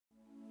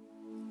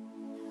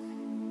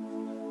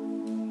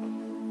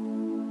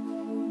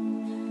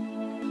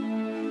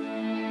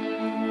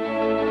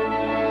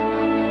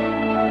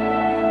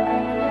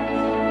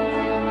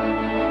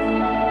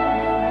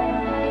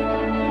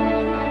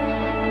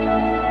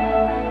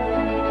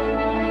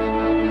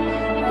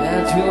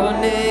At your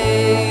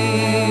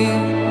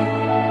name,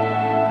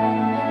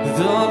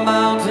 the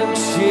mountains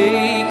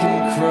shake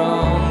and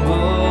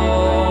crumble.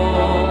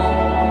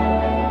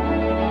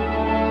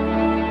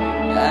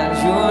 At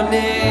your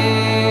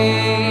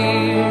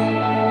name,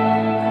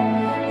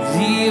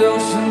 the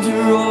oceans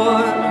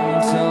roar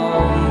and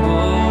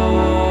tumble.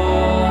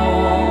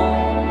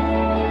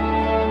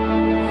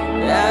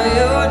 At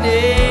your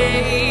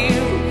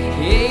name,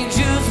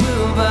 angels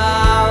will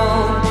bow,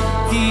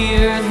 the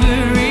earth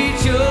will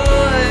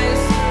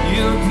rejoice,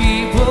 your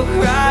people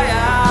cry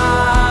out.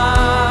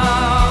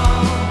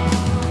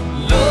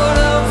 Lord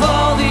of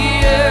all the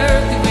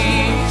earth, we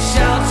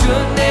shout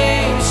your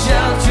name,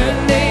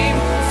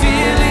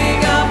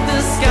 filling up the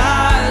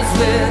skies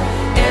with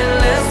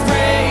endless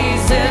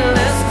praise,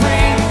 endless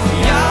praise.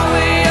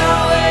 Yahweh,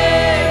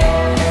 Yahweh,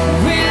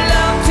 we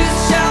love to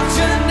shout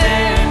your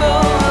name,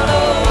 oh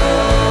Lord.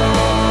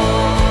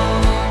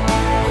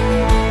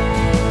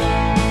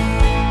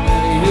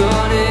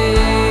 Your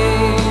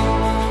name,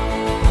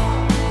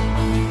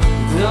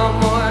 the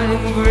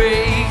morning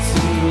breaks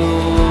in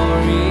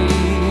glory.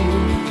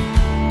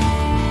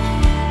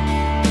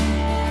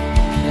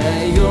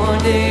 At your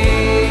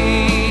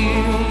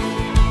name,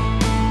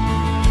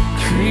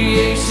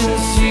 creation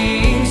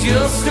sings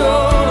your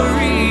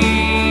story.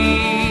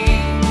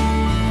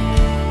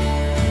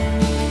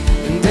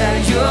 And at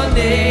your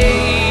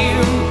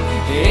name,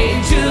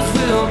 angels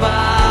will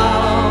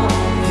bow,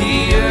 the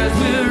earth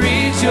will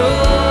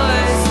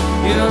rejoice,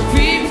 your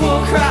people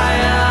cry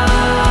out.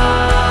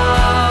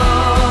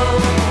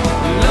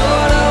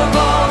 Lord of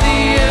all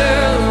the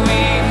earth,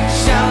 we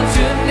shout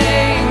your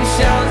name,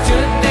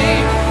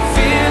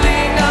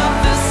 filling up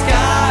the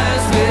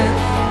skies with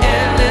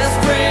endless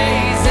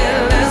praise,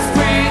 endless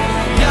praise.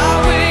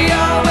 Yahweh,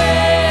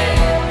 Yahweh,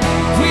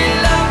 we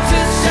love to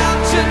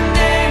shout your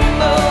name,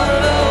 oh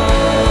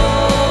Lord.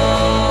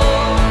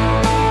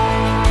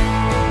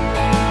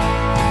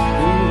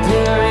 And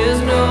there is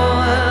no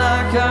one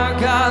like our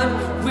God,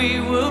 we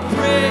will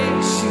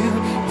praise you,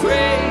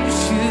 praise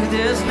you.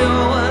 There's no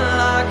one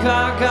like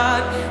our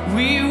God,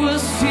 we will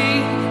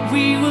sing,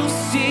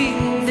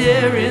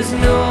 there is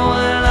no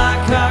one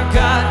like our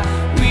God,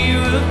 we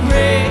will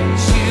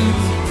praise you,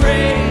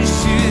 praise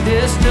you.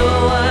 There's no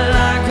one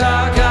like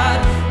our God,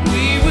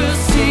 we will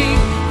sing,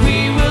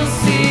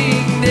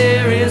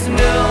 there is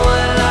no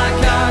one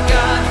like our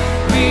God,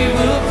 we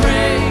will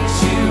praise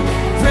you,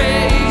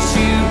 praise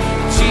you.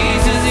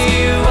 Jesus,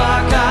 you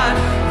are God,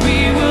 we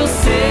will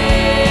sing.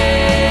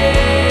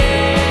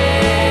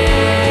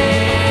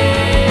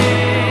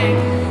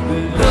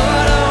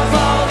 Lord of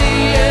all the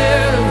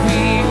earth,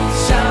 we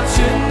shout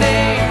your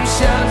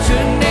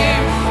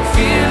name,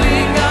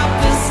 filling up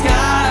the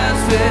sky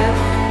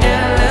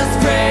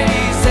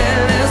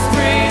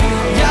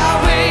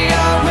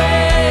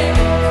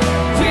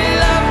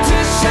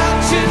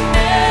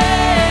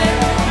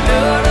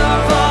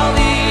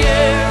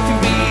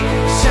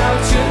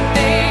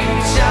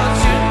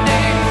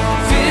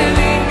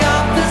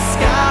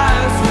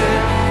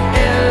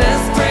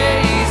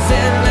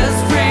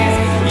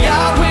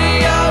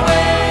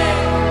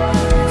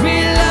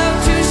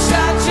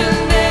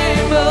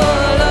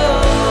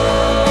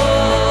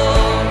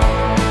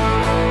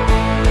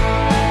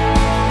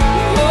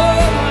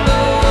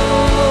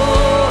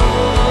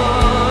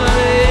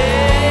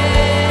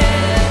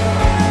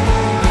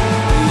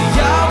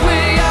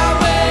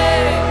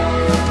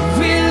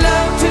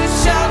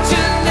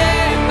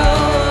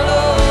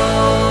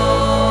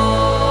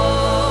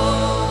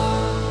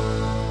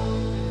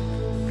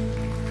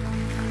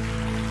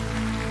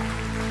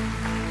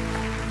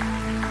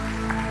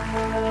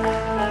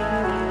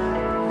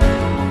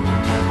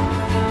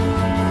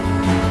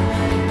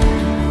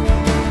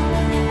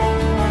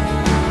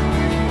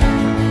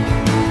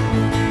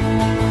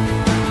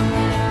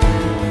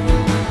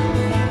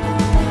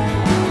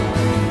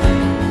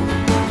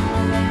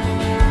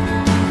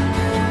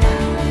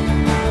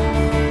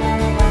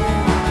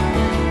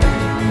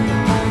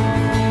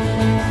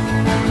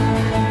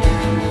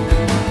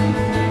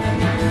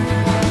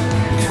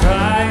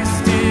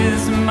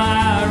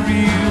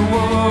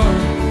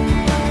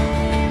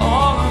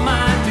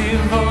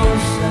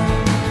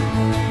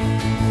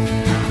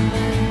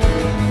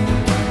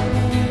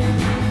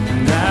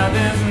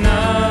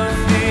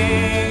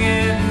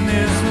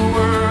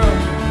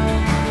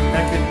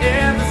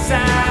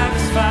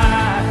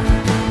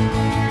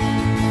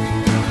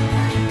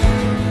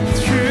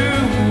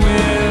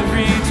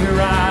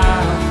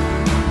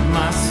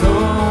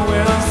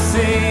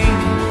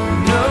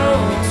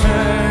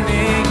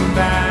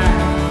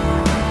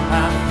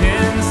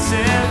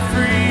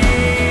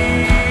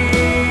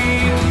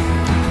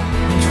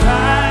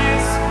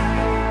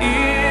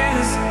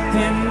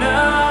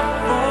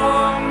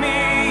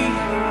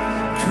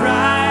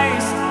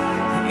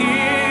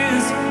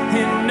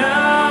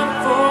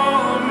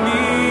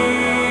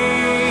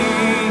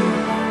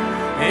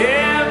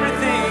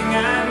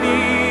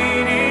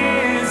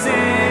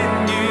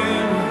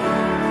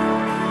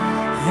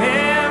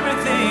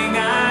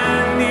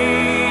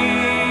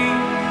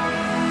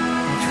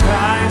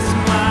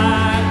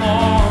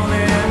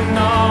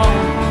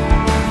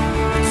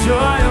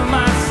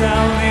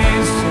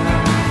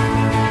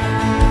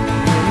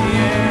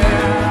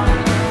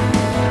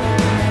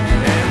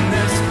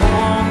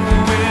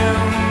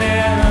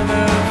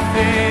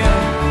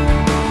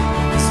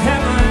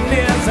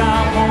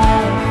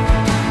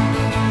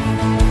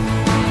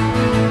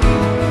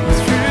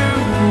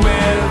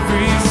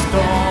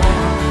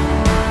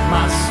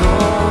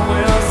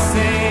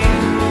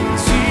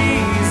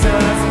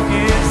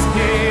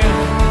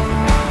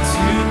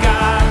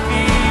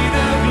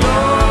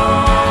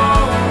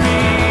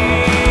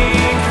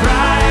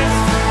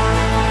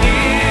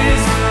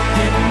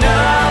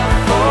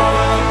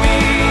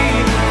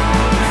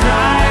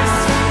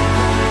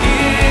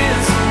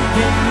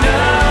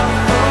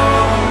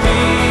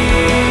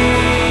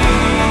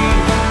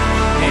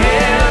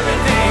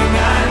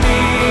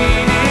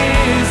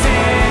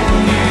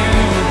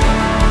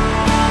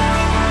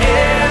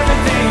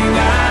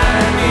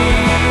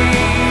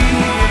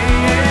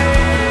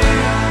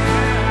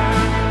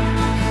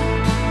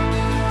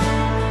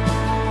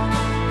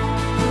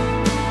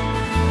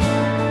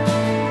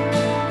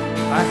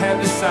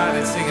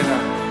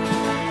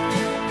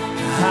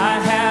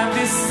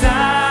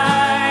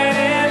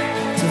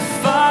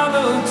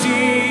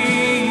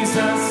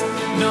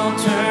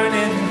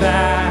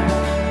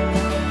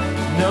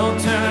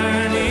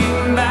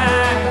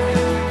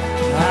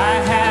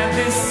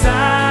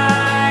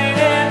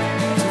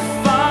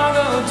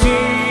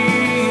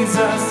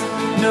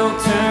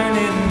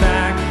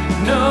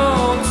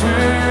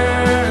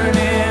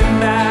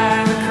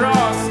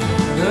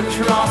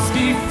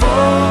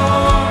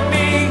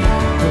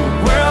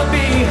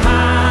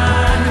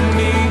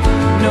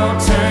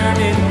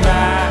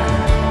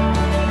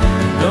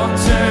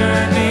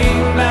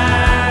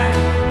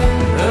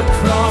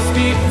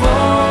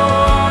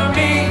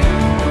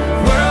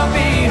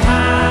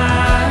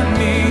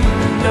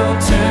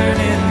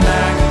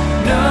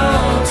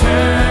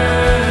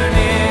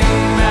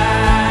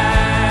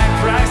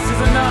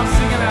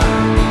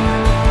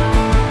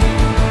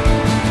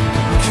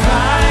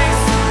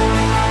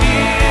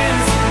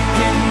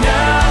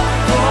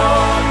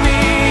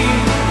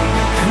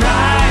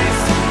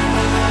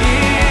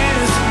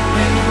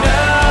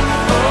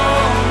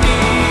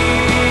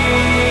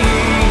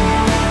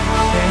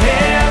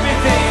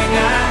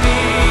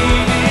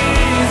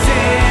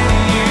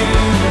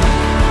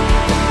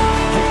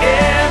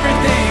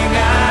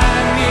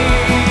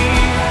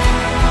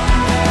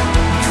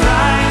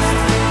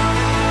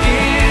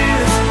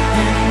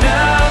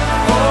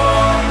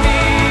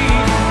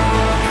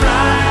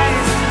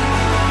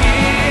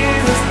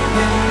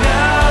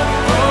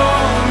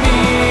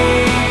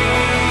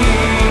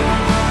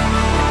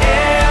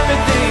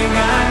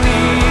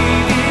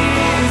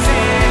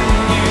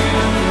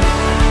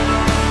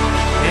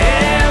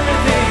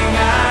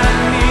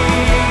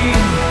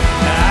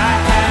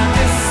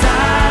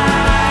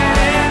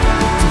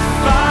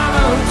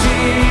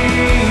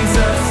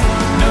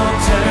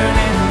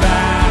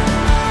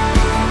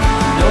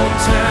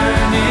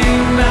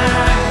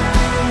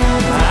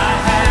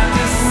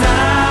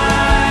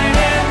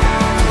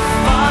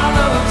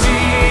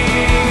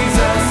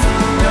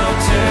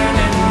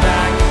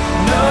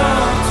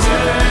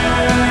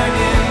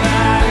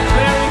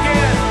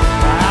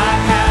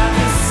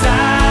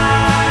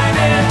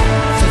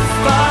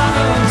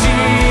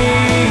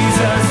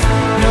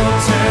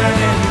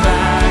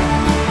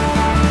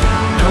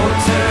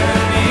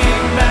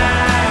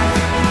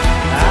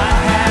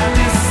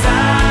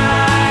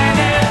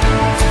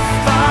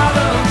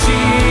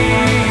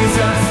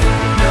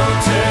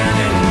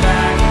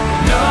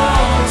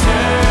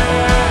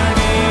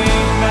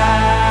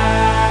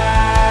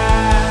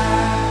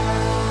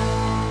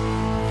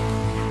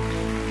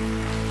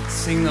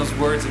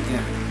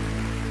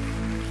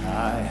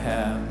I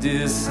have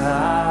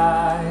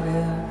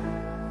decided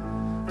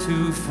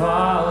to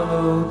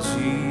follow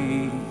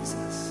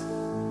Jesus.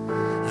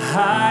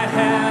 I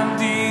have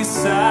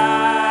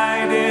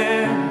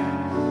decided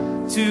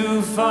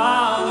to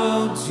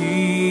follow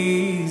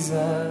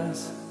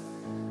Jesus.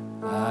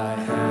 I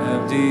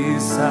have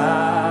decided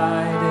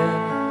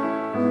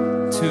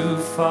to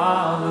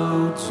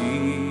follow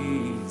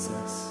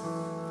Jesus.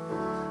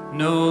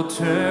 No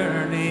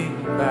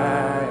turning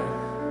back.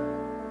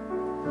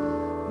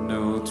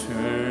 No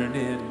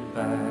turning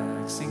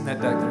back. Sing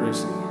that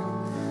declaration again.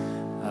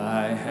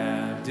 I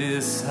have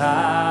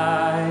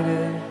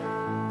decided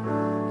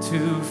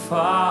to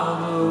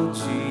follow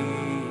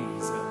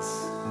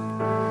Jesus.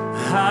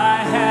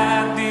 I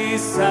have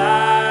decided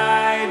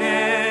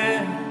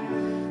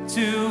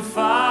to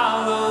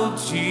follow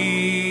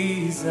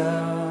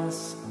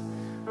Jesus.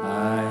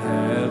 I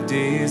have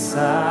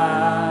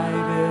decided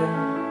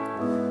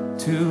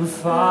to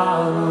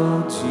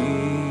follow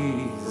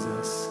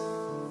Jesus.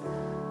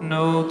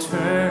 No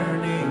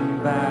turning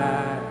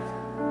back.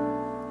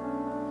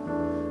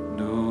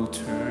 No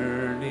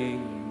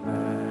turning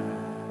back.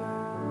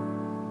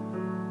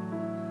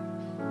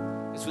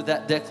 It's with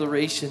that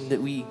declaration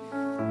that we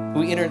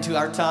enter into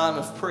our time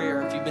of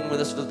prayer. If you've been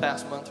with us for the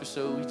past month or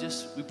so,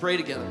 we pray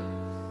together.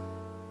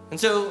 And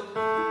so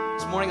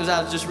this morning, as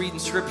I was just reading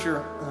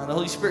scripture, the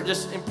Holy Spirit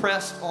just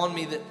impressed on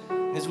me that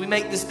as we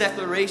make this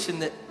declaration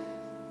that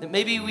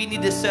maybe we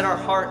need to set our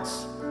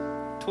hearts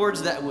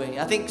towards that way.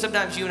 I think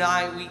sometimes you and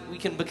I, we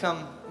can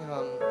become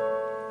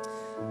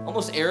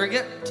almost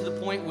arrogant to the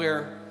point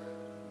where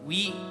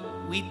we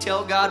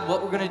tell God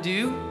what we're going to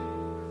do,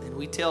 and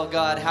we tell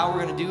God how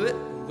we're going to do it,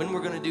 and when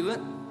we're going to do it.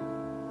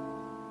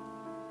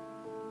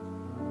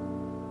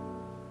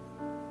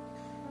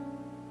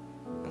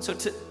 And so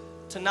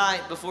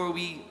tonight, before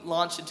we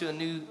launch into a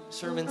new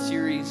sermon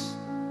series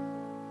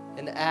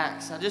in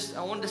Acts,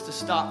 I wanted us to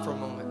stop for a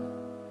moment.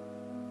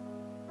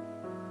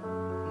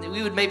 And that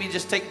we would maybe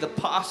just take the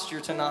posture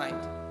tonight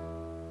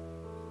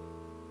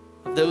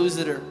of those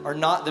that are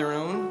not their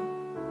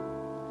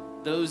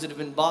own, those that have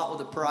been bought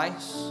with a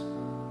price.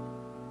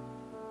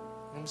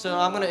 And so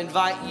I'm going to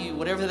invite you,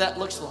 whatever that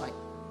looks like,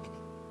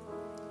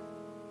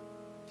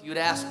 if you would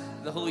ask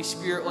the Holy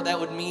Spirit what that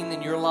would mean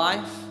in your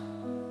life.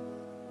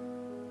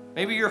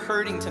 Maybe you're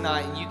hurting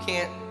tonight and you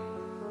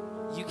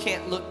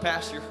can't look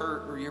past your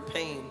hurt or your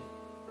pain.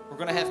 We're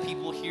going to have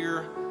people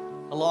here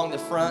along the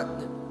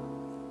front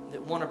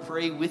that want to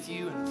pray with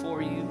you and for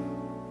you.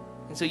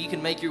 And so you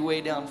can make your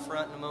way down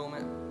front in a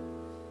moment.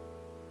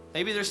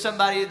 Maybe there's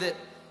somebody that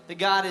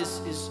God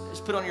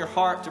has put on your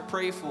heart to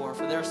pray for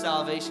their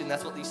salvation.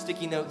 That's what these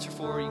sticky notes are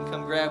for. You can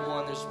come grab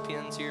one. There's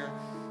pens here.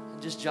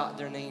 And just jot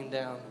their name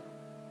down.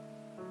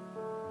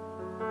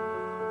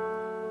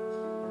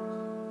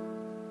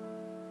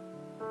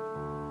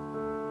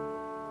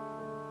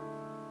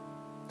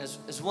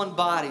 As one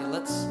body,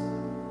 as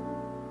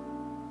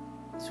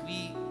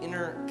we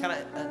enter kind of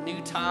a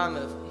new time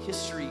of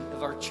history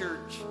of our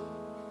church,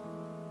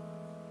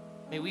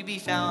 may we be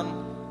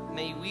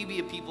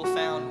a people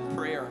found in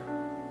prayer.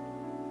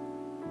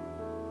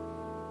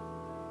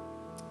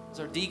 As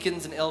our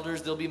deacons and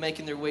elders, they'll be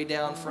making their way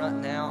down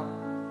front now.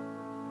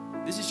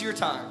 This is your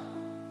time.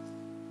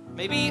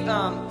 Maybe you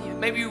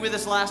were with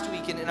us last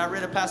week, and I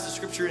read a passage of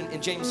scripture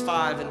in James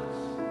 5, and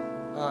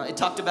it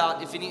talked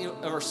about if any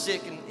are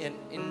sick and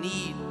in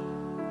need,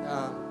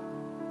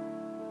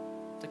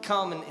 to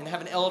come and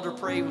have an elder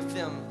pray with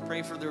them,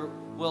 pray for their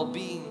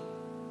well-being.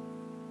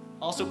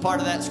 Also part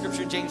of that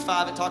scripture in James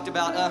 5, it talked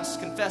about us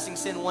confessing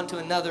sin one to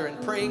another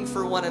and praying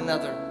for one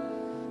another.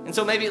 And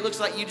so maybe it looks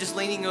like you just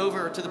leaning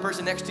over to the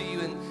person next to you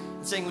and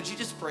saying, would you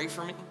just pray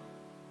for me?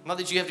 Not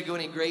that you have to go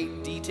into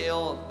great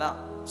detail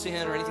about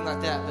sin or anything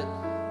like that, but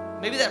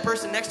maybe that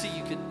person next to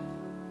you could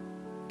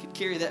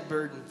carry that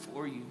burden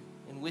for you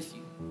and with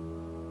you.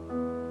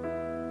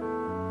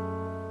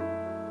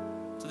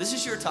 So this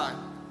is your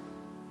time.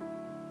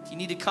 If you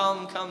need to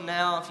come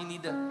now. If you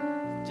need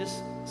to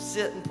just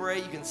sit and pray,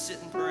 you can sit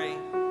and pray.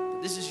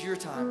 But this is your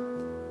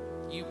time.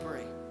 You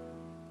pray.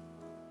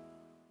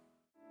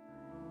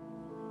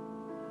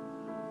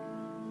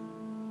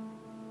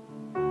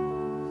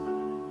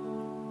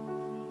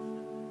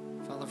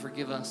 Father,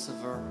 forgive us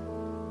of our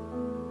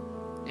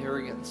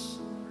arrogance.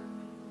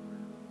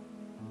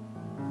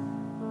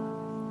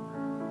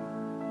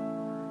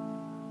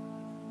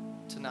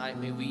 Tonight,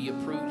 may we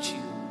approach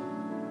you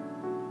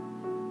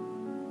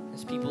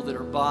as people that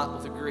are bought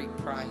with a great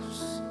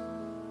price.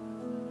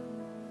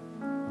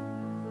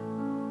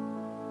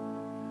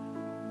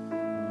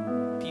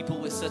 People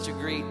with such a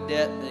great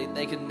debt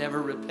they could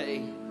never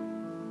repay.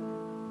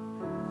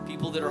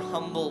 People that are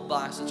humbled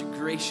by such a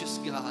gracious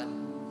God.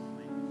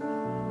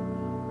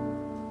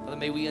 Father,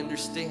 may we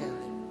understand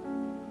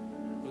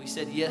that we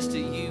said yes to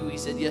you, we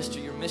said yes to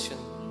your mission,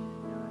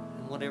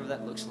 and whatever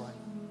that looks like.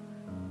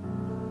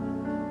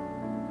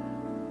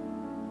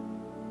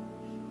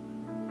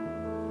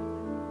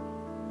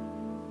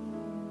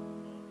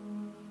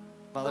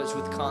 Father, it's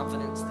with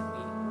confidence that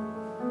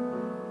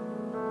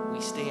we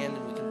stand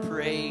and we can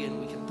pray and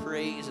we can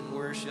praise and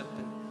worship,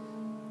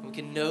 and we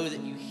can know that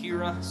you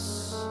hear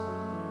us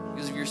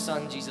because of your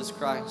Son, Jesus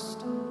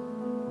Christ,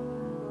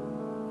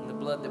 and the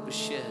blood that was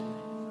shed.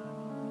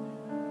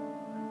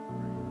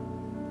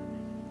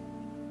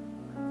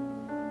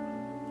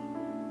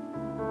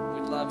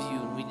 We love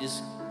you, and we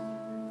just,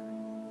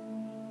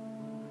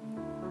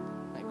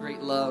 that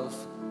great love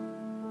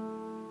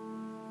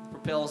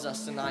propels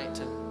us tonight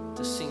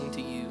to sing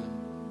to you,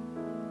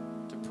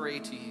 to pray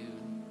to you,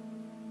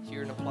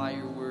 hear and apply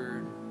your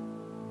word.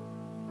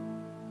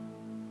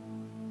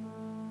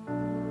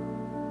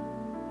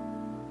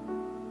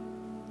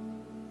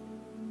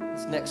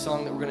 This next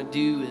song that we're going to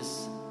do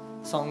is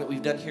a song that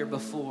we've done here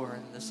before,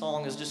 and the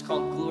song is just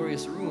called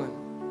Glorious Ruin.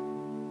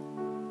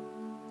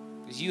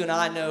 Because you and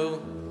I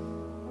know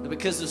that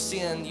because of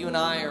sin, you and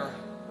I are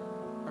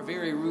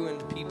very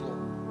ruined people.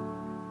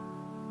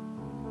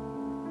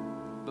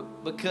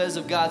 But because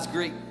of God's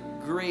great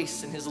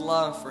grace and his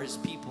love for his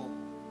people,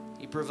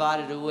 he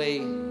provided a way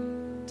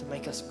to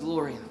make us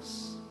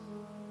glorious.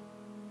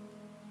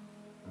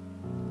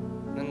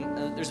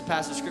 And there's a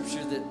passage of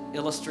scripture that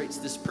illustrates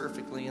this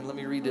perfectly, and let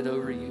me read it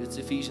over you. It's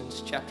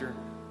Ephesians chapter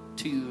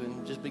 2,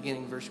 and just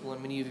beginning verse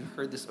 1. Many of you have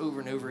heard this over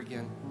and over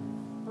again.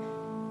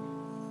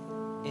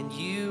 And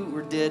you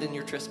were dead in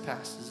your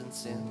trespasses and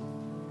sin,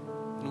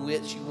 in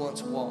which you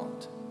once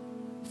walked,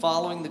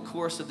 following the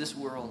course of this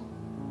world,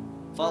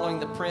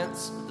 following the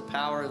prince of the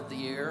power of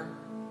the air,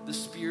 the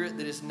spirit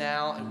that is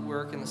now at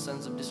work in the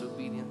sons of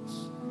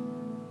disobedience,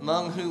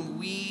 among whom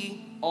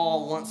we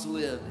all once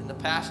lived in the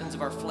passions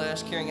of our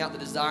flesh, carrying out the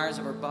desires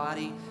of our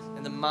body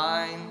and the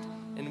mind,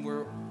 and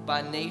were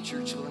by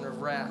nature children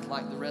of wrath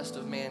like the rest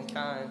of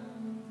mankind.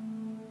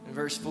 In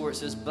verse 4 it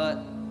says, but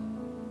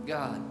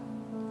God,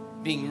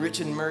 being rich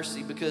in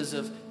mercy because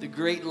of the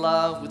great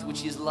love with which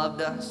he has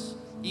loved us,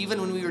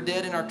 even when we were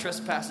dead in our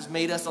trespasses,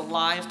 made us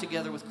alive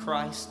together with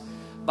Christ.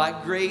 By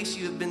grace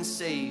you have been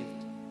saved.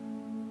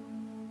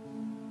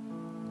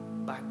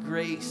 By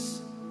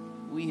grace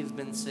we have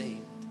been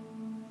saved.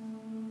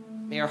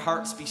 May our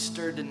hearts be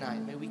stirred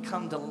tonight. May we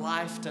come to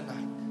life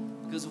tonight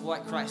because of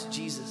what Christ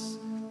Jesus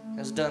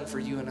has done for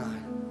you and I.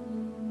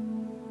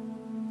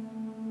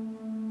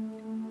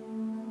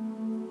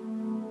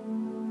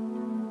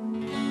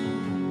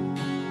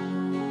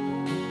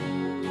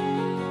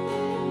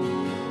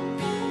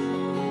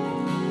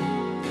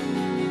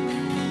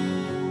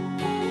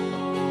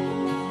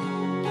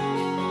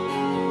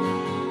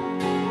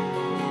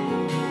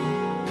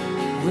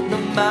 When the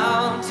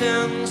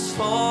mountains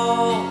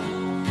fall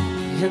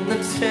and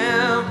the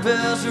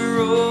tempest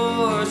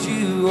roars,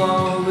 you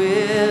are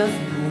with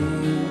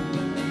me.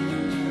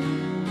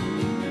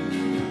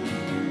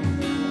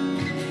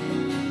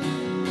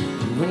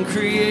 When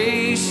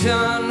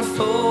creation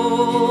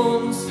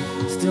folds,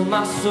 still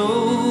my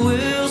soul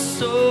will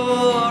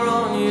soar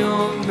on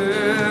your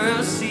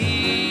mercy.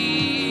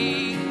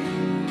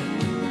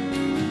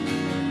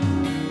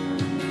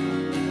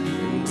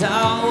 And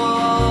I'll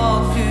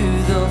walk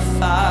through the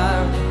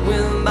fire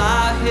with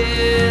my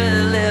head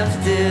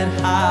lifted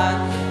high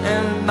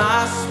and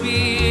my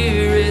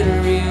spirit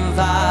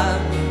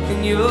revived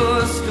in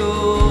your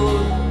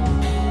store.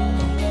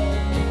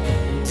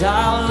 And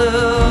I'll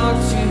look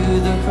to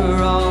the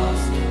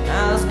cross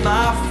as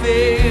my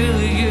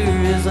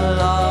failure is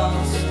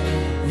lost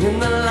in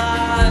the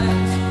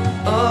light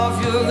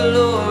of your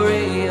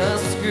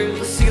glorious grace.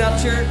 Let's sing it out,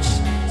 church.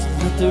 So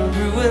let the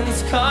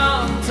ruins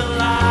come to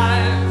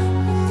life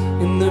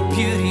in the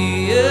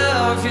beauty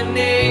of your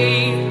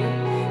name,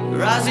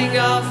 rising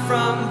up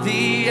from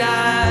the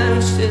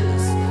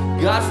ashes.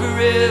 God,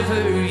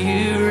 forever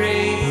you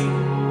reign,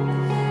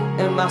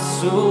 and my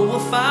soul will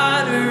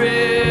find a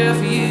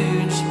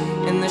refuge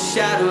in the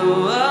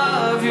shadow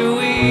of your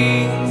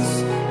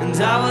wings. And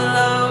I will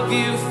love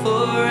you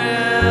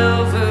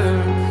forever,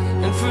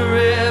 and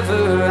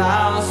forever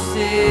I'll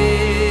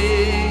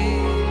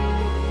sing.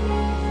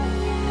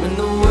 When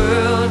the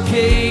world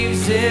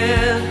caves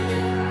in,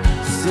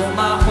 still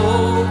my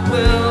hope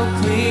will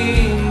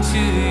cling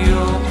to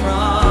your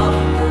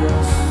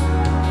promise.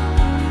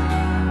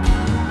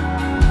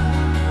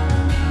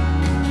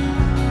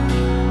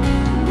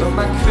 Where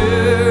my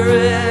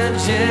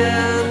courage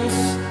ends,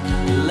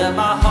 let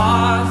my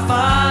heart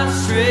find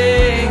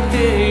strength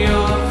in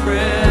your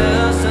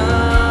presence.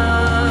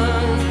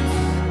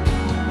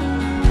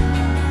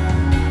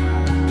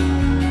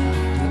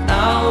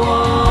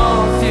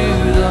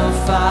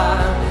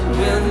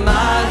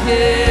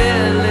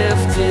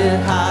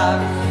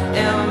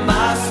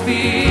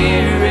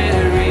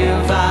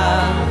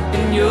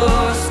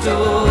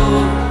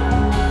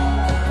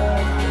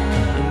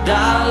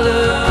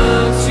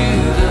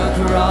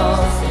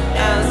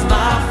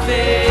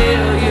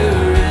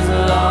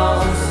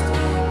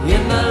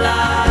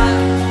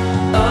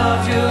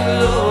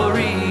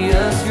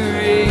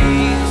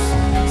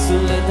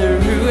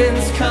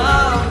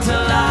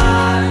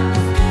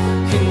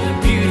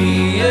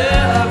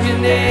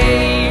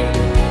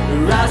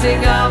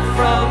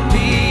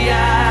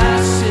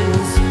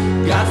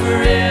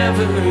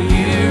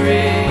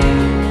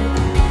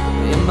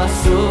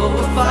 soul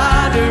will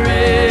find a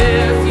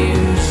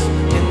refuge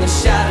in the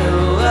shadow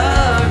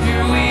of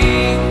your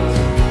wings.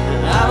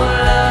 And I will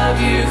love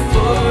you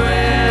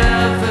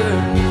forever,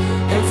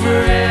 and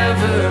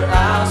forever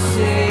I'll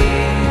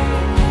sing.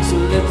 So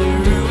let the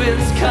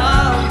ruins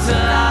come to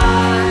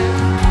life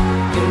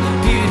in the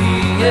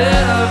beauty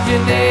of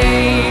your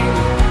name.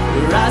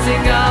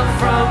 Rising up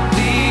from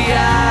the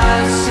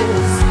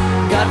ashes,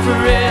 God,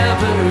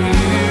 forever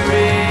you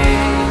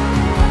reign.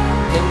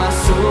 And my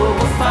soul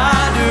will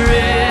find a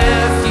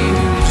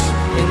refuge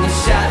in the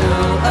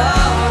shadow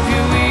of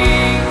your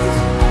wings.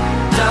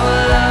 And I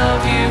will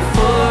love you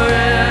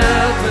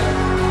forever,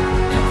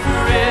 and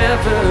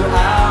forever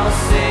I'll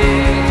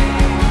sing.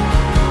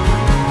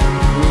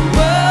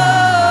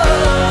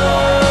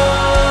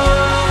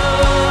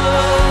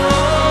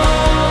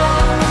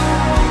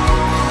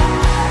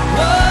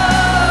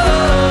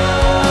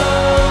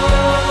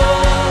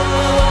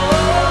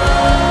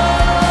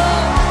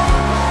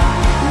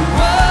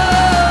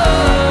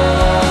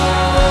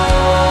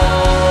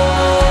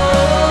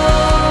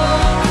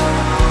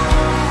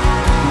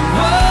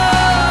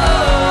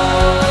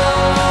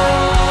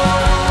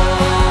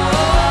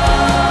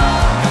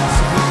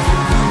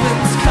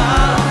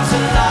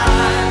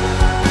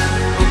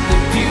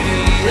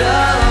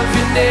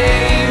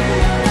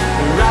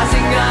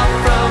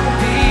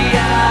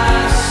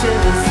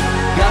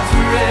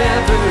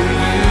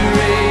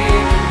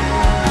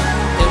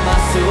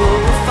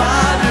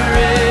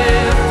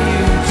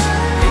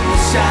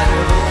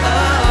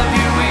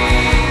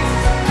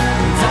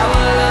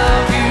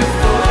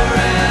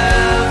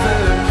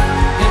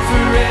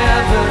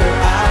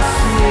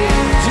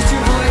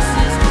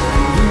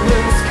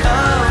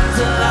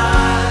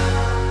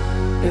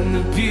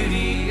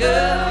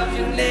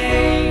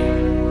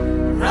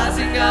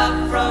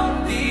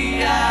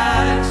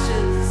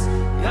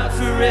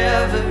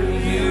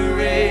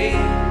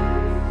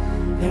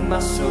 My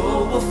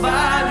soul will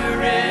find a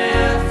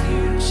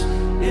refuge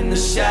in the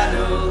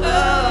shadow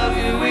of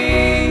your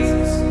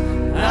wings.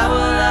 I will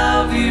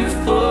love you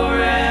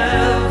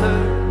forever,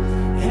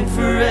 and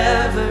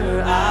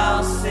forever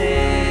I'll sing.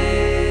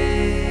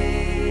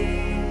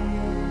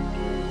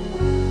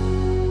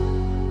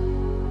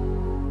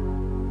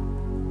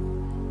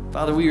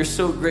 Father, we are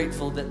so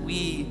grateful that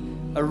we,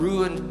 a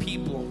ruined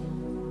people,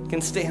 can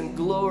stand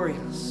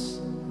glorious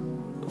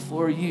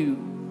before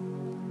you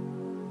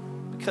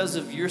because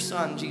of your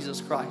Son, Jesus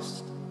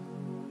Christ.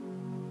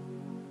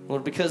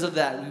 Lord, because of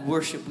that, we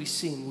worship, we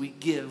sing, we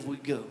give, we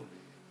go.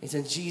 It's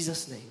in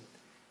Jesus' name.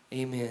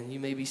 Amen. You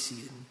may be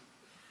seated.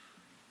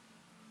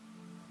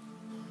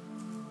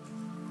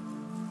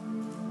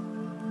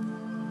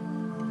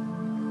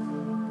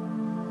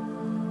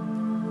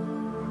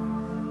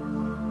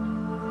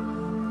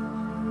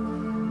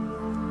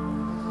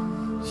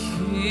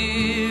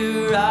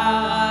 Here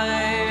I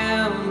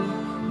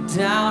am,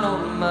 down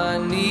on my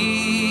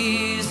knees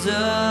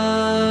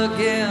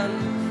again,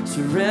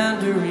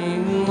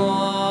 surrendering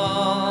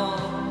all,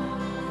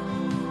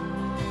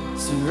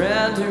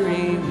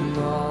 surrendering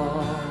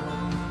all.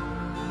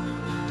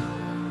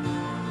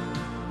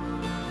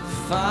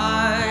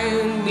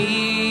 Find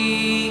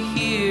me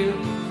here,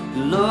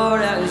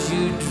 Lord, as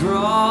you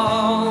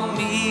draw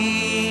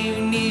me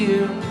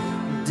near,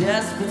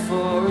 desperate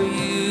for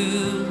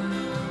you,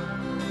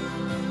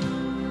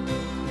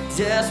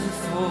 desperate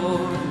for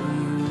you.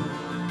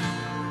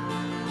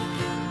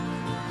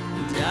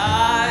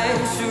 I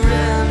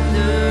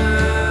surrender.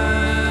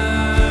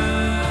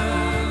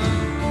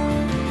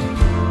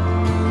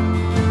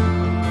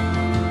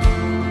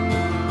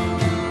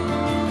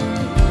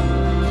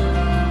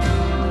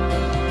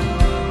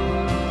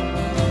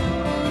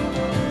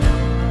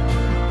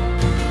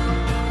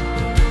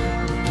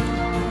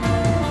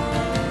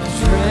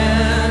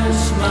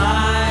 Drench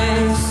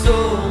my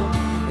soul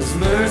as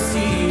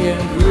mercy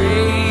and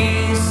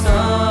grace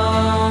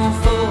unfold.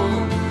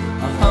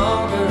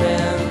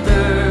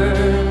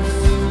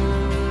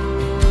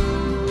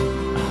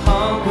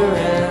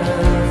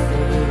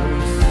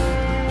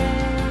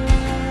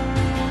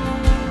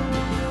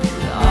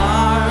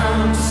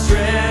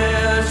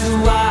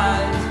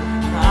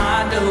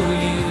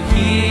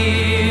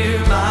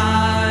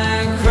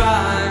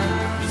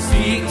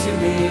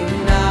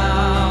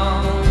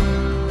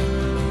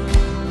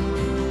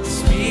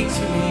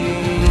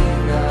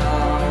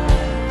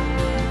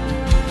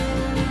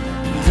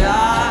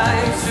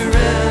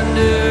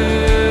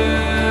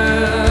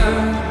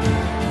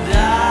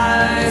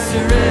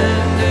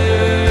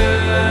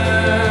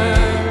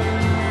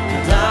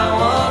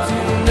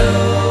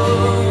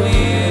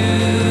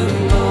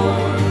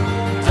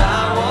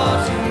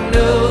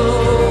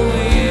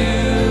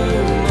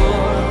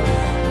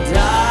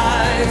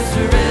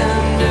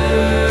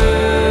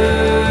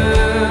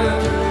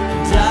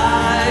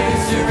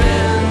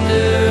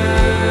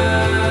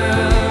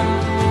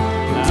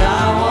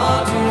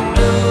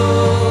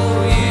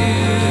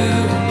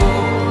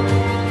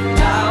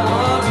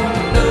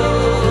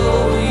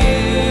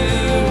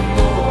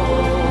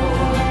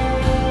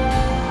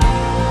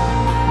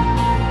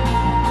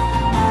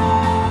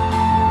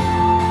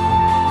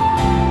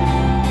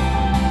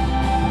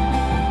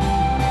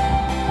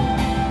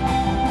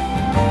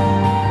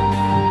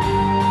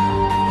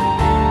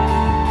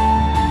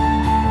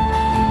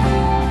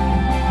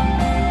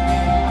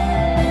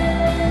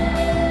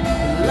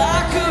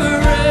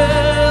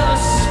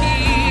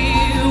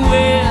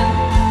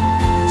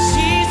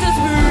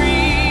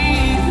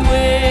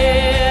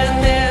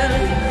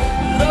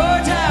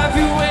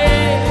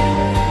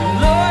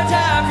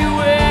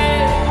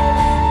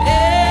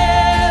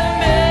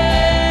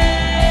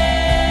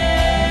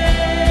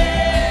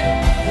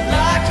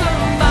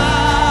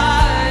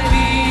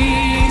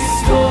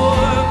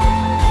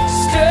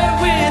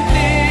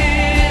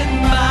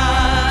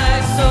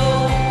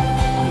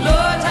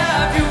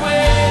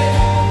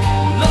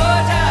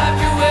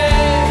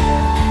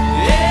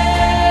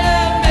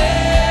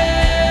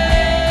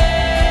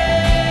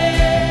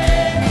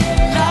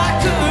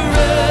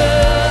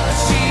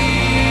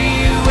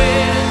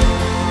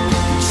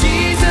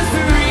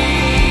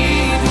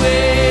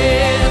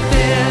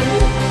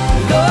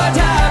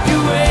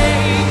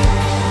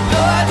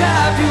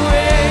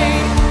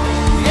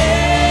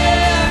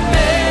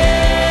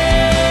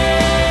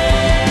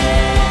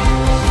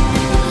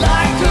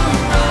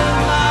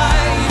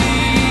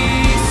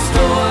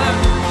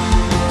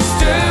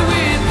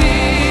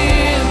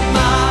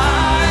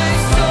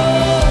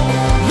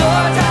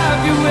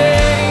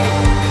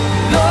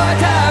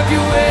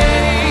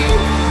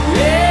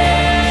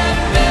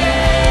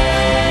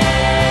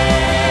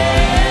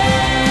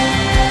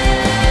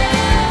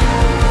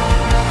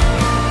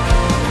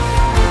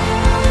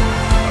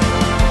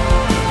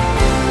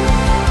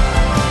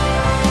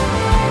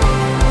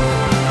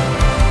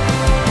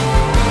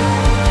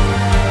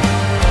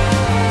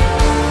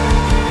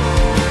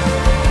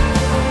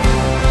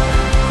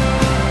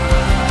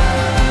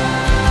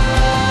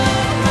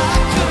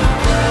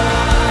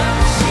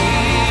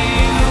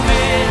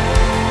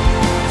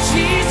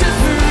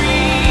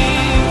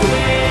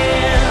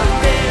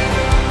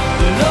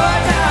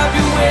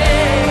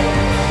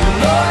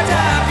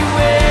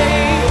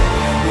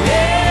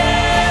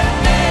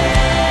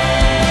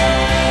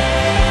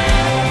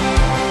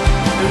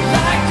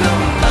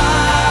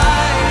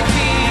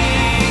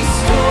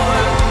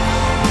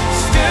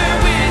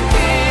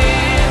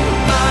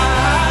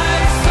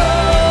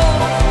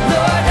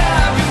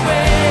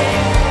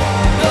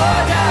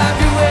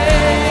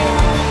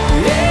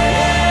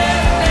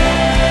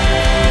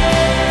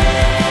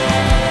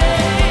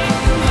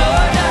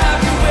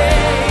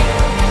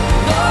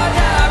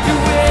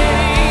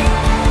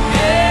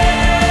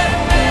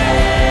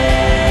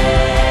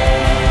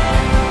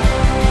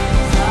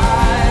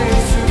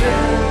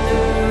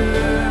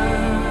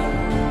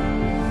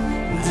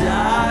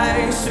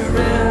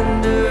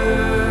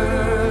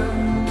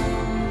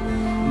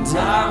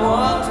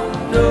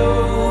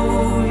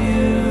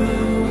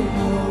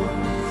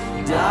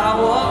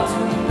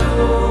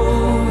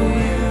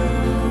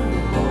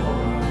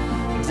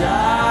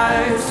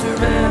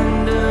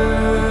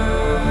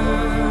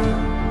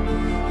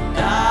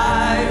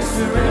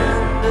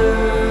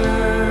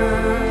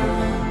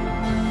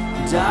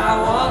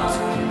 I want to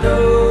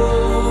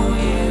know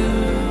you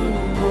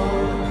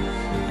more.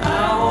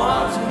 I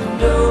want to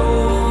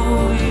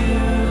know you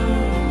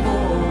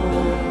more.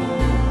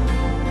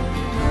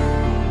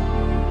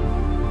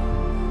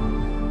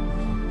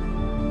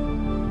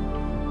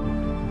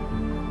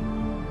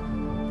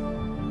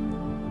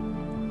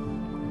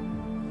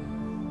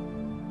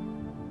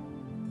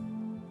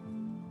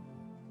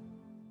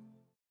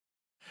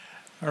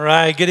 All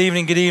right, good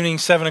evening,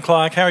 7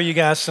 o'clock. How are you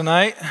guys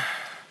tonight?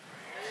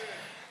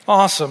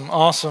 Awesome.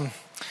 I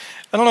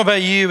don't know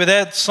about you, but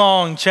that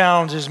song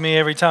challenges me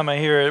every time I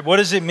hear it. What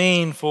does it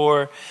mean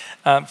for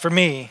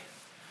me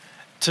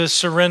to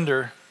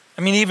surrender?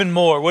 I mean, even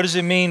more, what does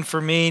it mean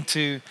for me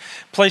to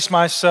place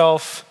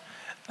myself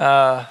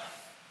in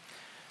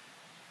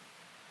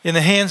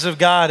the hands of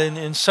God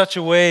in such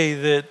a way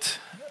that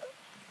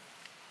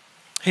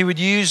He would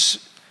use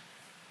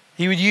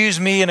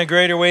me in a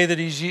greater way than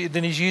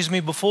He's used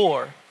me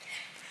before?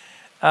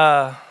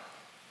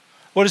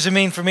 What does it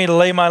mean for me to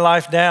lay my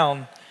life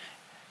down?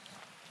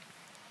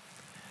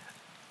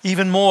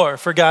 Even more,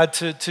 for God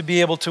to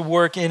be able to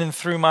work in and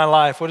through my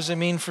life. What does it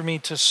mean for me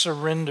to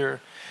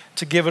surrender,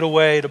 to give it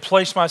away, to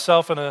place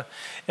myself in a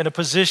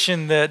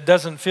position that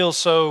doesn't feel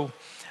so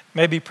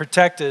maybe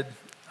protected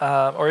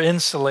or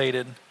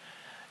insulated?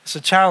 It's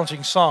a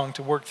challenging song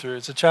to work through.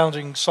 It's a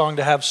challenging song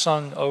to have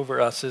sung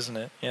over us, isn't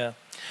it? Yeah.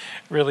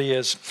 Really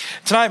is.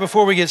 Tonight,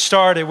 before we get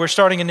started, we're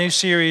starting a new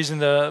series in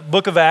the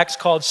book of Acts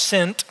called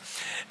Sent.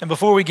 And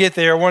before we get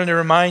there, I wanted to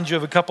remind you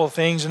of a couple of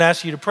things and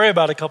ask you to pray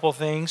about a couple of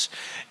things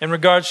in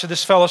regards to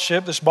this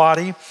fellowship, this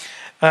body.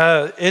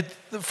 The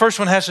first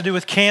one has to do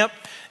with camp.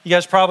 You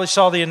guys probably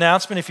saw the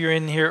announcement if you're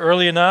in here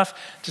early enough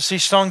to see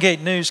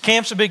Stonegate News.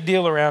 Camp's a big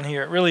deal around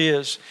here. It really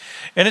is.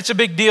 And it's a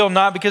big deal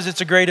not because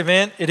it's a great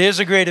event. It is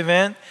a great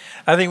event.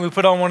 I think we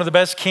put on one of the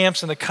best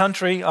camps in the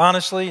country,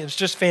 honestly. It's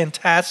just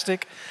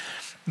fantastic.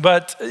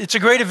 But it's a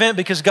great event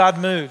because God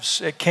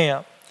moves at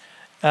camp.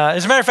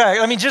 As a matter of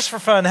fact, I mean, just for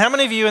fun, how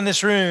many of you in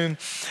this room,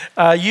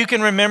 you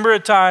can remember a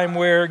time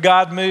where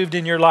God moved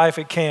in your life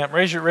at camp?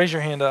 Raise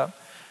your hand up.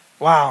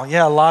 Wow,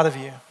 yeah, a lot of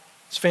you.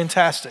 It's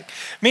fantastic.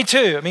 Me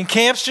too. I mean,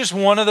 camp's just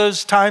one of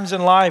those times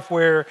in life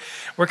where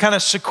we're kind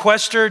of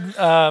sequestered.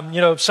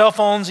 Cell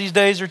phones these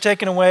days are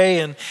taken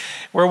away and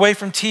we're away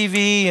from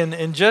TV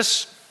and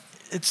just,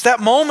 it's that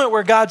moment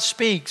where God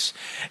speaks.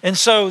 And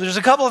so there's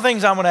a couple of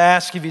things I'm going to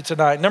ask of you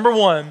tonight. Number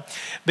one,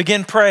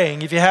 begin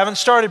praying. If you haven't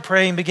started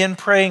praying, begin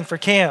praying for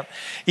camp.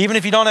 Even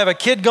if you don't have a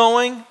kid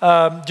going,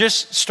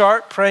 just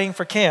start praying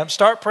for camp.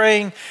 Start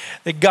praying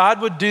that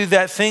God would do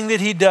that thing that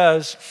He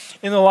does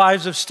in the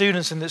lives of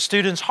students and that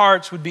students'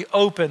 hearts would be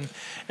open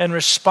and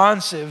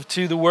responsive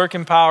to the work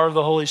and power of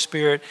the Holy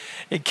Spirit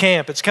at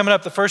camp. It's coming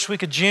up the first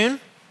week of June.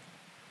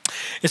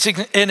 It's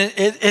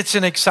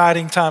an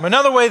exciting time.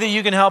 Another way that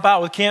you can help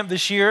out with camp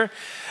this year,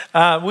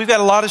 we've got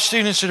a lot of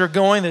students that are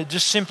going that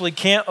just simply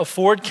can't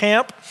afford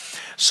camp.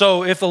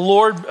 So if the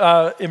Lord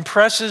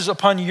impresses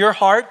upon your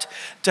heart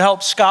to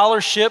help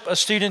scholarship a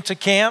student to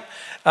camp,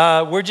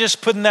 we're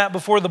just putting that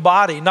before the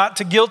body, not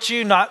to guilt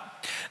you, not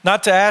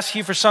to ask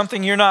you for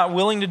something you're not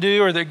willing to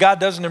do or that God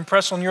doesn't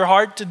impress on your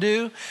heart to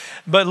do.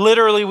 But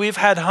literally, we've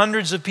had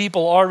hundreds of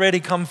people already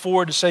come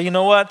forward to say, you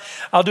know what,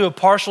 I'll do a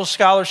partial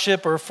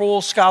scholarship or a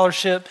full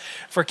scholarship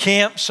for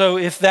camp. So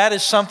if that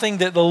is something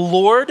that the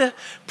Lord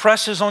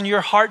presses on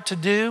your heart to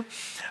do,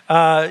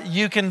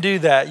 you can do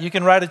that. You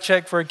can write a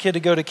check for a kid to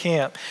go to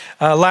camp.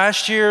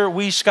 Last year,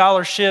 we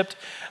scholarshiped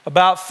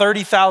about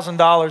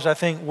 $30,000, I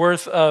think,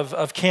 worth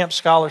of camp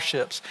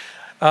scholarships.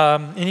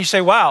 And you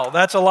say, wow,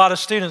 that's a lot of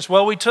students.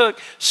 Well, we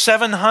took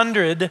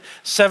 700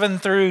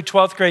 7th through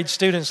 12th grade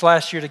students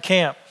last year to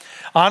camp.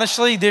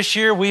 Honestly, this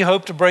year we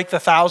hope to break the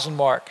 1,000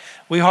 mark.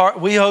 We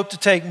hope to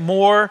take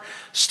more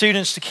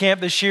students to camp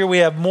this year. We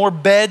have more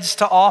beds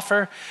to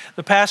offer.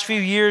 The past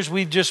few years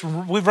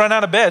we've run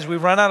out of beds.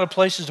 We've run out of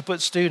places to put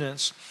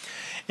students.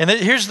 And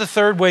here's the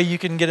third way you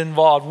can get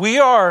involved. We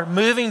are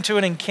moving to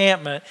an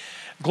encampment,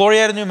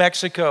 Glorieta, New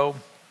Mexico,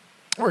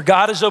 where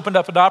God has opened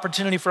up an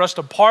opportunity for us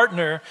to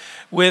partner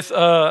with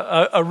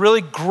a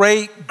really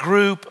great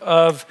group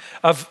of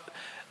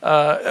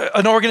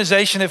an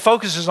organization that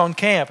focuses on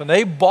camp. And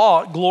they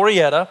bought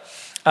Glorieta.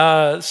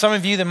 Some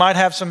of you that might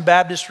have some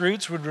Baptist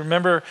roots would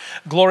remember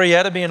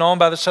Glorieta being owned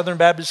by the Southern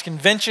Baptist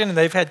Convention, and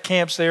they've had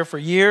camps there for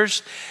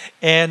years.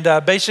 And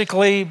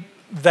basically,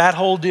 that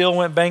whole deal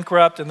went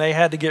bankrupt, and they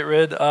had to get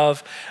rid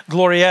of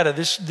Glorieta.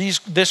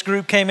 This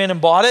group came in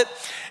and bought it.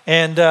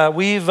 And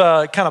we've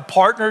kind of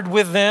partnered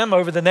with them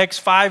over the next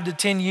 5 to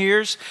 10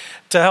 years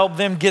to help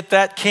them get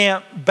that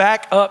camp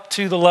back up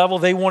to the level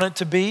they want it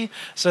to be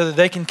so that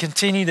they can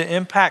continue to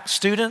impact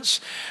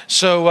students.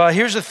 So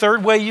here's a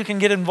third way you can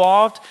get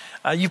involved.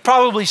 You've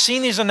probably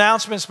seen these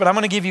announcements, but I'm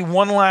going to give you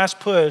one last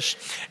push.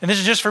 And this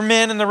is just for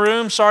men in the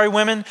room. Sorry,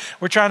 women.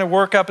 We're trying to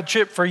work up a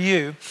trip for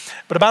you.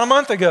 But about a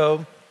month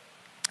ago,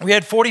 we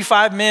had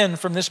 45 men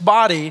from this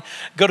body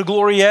go to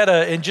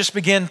Glorieta and just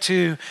begin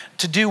to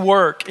do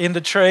work in the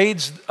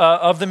trades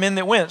of the men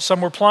that went. Some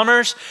were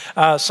plumbers,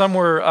 some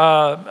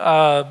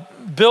were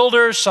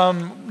builders,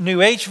 some new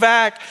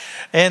HVAC,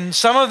 and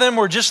some of them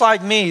were just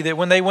like me, that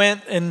when they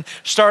went and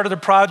started a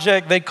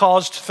project, they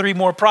caused 3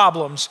 more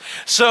problems.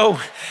 So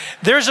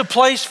there's a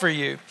place for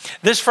you.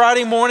 This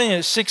Friday morning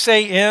at 6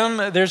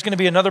 a.m., there's going to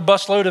be another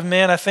busload of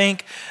men, I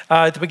think.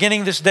 At the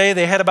beginning of this day,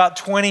 they had about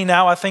 20.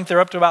 Now I think they're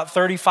up to about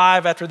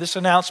 35 after this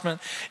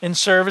announcement in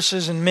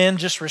services, and men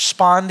just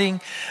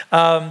responding.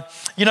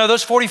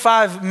 Those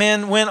 45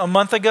 men went a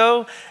month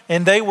ago,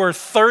 and they were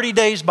 30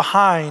 days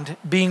behind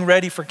being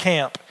ready for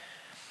camp.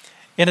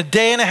 In a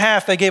day and a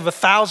half, they gave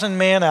 1,000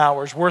 man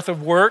hours worth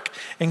of work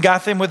and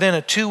got them within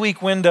a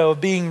 2-week window of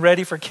being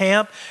ready for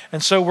camp.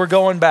 And so we're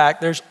going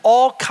back. There's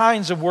all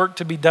kinds of work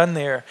to be done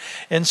there.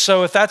 And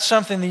so if that's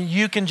something that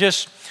you can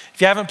just,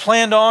 if you haven't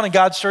planned on and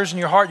God stirs in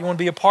your heart, you want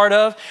to be a part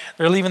of,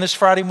 they're leaving this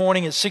Friday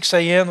morning at 6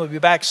 a.m. They'll be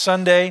back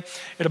Sunday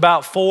at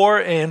about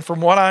 4. And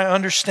from what I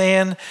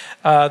understand,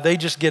 they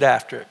just get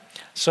after it.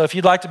 So if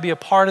you'd like to be a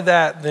part of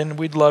that, then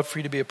we'd love for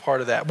you to be a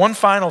part of that. One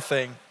final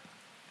thing.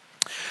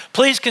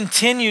 Please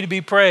continue to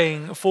be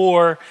praying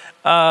for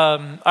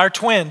our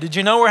twin. Did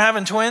you know we're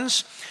having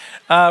twins?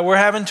 We're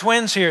having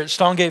twins here at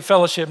Stonegate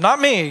Fellowship. Not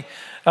me,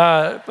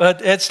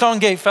 but at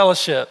Stonegate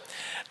Fellowship.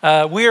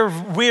 We are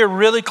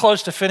really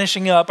close to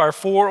finishing up our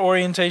 4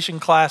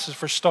 orientation classes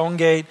for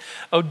Stonegate,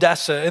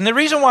 Odessa. And the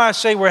reason why I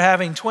say we're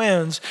having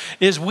twins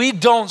is we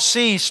don't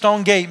see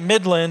Stonegate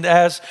Midland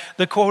as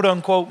the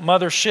quote-unquote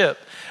mothership.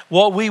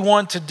 What we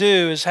want to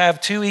do is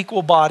have 2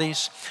 equal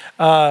bodies,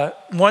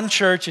 one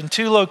church in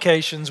 2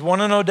 locations,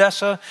 one in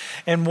Odessa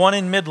and one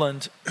in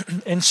Midland.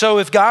 And so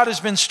if God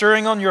has been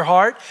stirring on your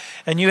heart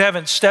and you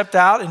haven't stepped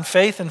out in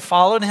faith and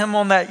followed him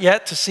on that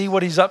yet to see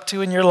what he's up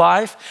to in your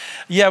life,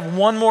 you have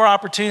one more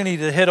opportunity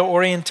to hit an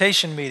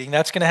orientation meeting.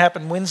 That's going to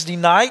happen Wednesday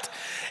night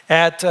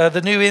at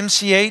the new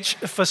MCH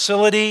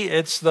facility.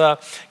 It's the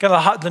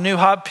new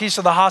hot piece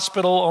of the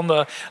hospital on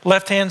the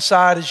left-hand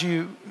side as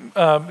you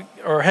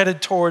are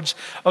headed towards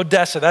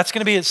Odessa. That's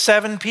going to be at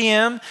 7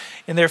 p.m.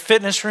 in their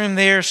fitness room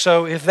there.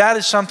 So if that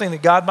is something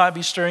that God might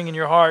be stirring in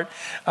your heart,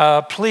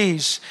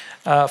 please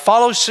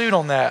follow suit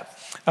on that.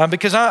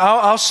 Because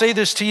I'll say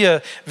this to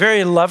you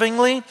very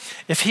lovingly.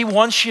 If he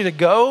wants you to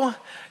go,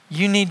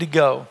 you need to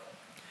go.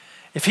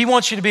 If he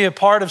wants you to be a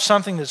part of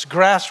something that's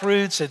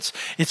grassroots,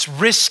 it's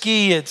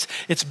risky,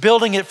 it's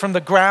building it from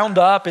the ground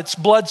up, it's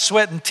blood,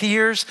 sweat, and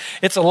tears,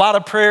 it's a lot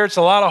of prayer, it's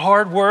a lot of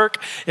hard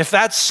work. If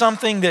that's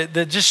something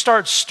that just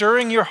starts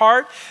stirring your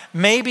heart,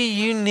 maybe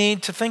you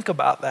need to think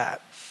about that.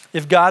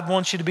 If God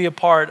wants you to be a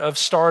part of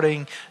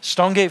starting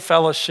Stonegate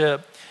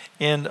Fellowship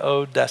in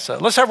Odessa.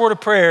 Let's have a word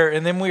of prayer,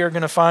 and then we are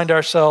going to find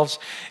ourselves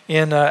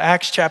in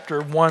Acts chapter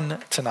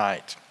 1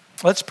 tonight.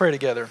 Let's pray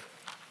together.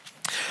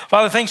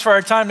 Father, thanks for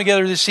our time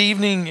together this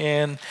evening,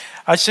 and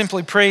I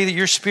simply pray that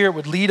your Spirit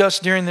would lead us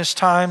during this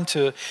time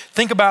to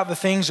think about the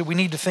things that we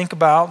need to think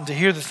about and to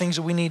hear the things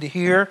that we need to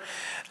hear.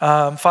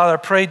 Father, I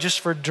pray just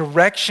for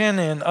direction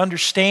and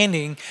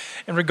understanding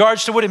in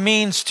regards to what it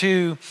means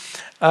to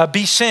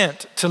be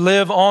sent, to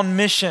live on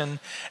mission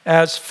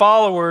as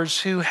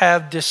followers who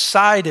have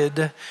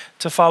decided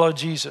to follow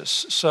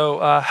Jesus.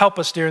 So help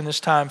us during this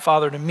time,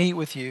 Father, to meet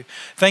with you.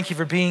 Thank you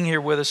for being here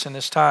with us in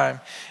this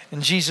time.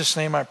 In Jesus'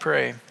 name I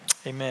pray.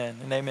 Amen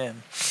and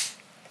amen.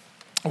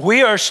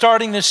 We are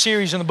starting this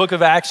series in the book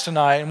of Acts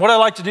tonight. And what I'd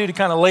like to do to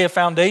kind of lay a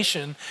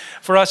foundation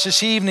for us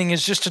this evening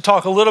is just to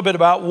talk a little bit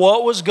about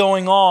what was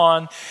going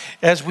on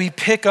as we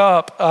pick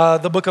up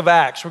the book of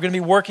Acts. We're going to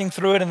be working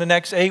through it in the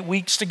next 8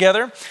 weeks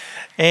together.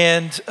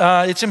 And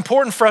it's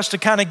important for us to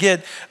kind of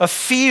get a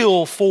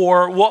feel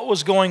for what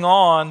was going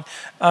on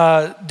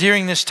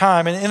during this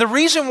time. And the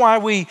reason why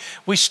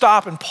we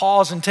stop and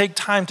pause and take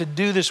time to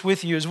do this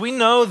with you is we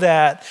know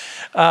that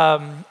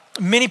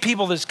many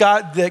people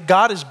that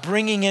God is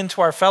bringing into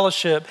our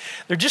fellowship,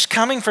 they're just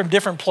coming from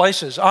different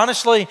places.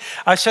 Honestly,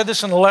 I said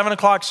this in 11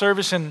 o'clock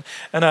service, and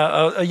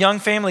a young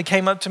family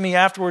came up to me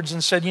afterwards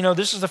and said,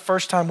 this is the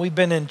first time we've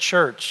been in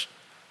church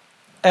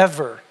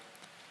ever.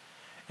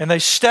 And they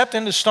stepped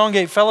into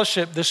Stonegate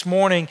Fellowship this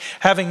morning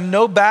having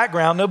no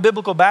background, no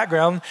biblical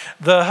background.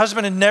 The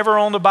husband had never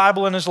owned a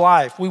Bible in his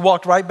life. We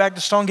walked right back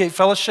to Stonegate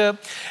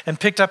Fellowship and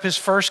picked up his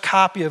first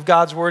copy of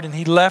God's Word, and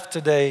he left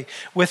today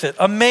with it.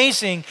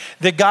 Amazing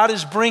that God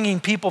is bringing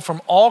people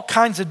from all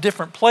kinds of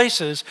different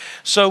places.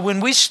 So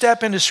when we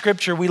step into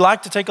Scripture, we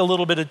like to take a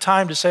little bit of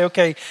time to say,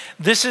 okay,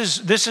 this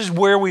is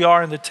where we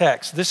are in the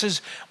text. This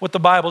is what the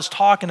Bible's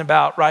talking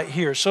about right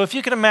here. So if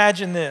you can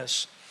imagine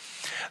this.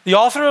 The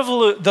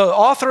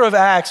author of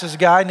Acts is a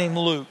guy named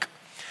Luke.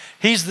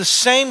 He's the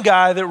same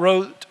guy that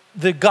wrote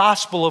the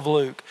Gospel of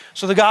Luke.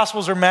 So the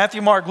Gospels are Matthew,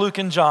 Mark, Luke,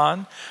 and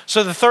John.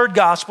 So the third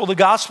Gospel, the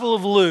Gospel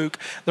of Luke,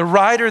 the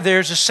writer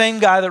there is the same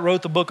guy that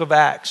wrote the book of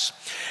Acts.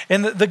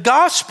 And the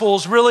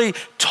Gospels really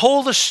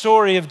told the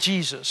story of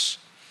Jesus.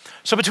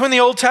 So between the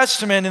Old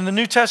Testament and the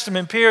New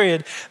Testament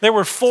period, there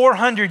were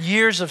 400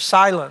 years of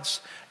silence.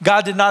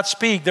 God did not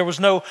speak. There was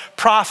no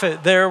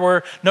prophet. There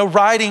were no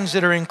writings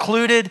that are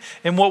included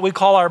in what we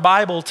call our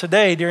Bible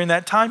today during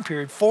that time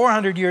period.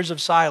 400 years of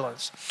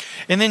silence.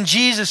 And then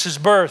Jesus is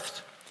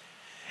birthed.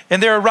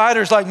 And there are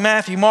writers like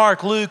Matthew,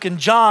 Mark, Luke, and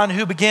John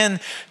who begin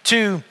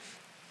to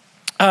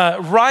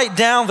write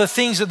down the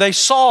things that they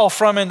saw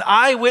from an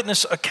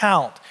eyewitness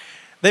account.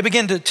 They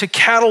begin to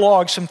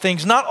catalog some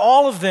things, not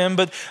all of them,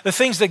 but the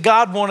things that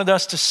God wanted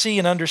us to see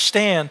and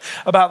understand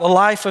about the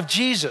life of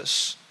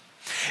Jesus.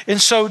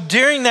 And so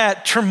during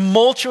that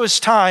tumultuous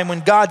time when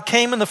God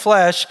came in the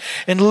flesh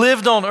and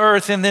lived on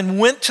earth and then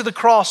went to the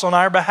cross on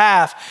our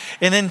behalf,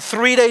 and then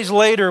 3 days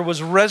later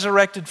was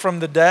resurrected from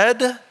the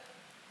dead,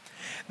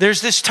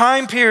 there's this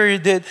time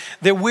period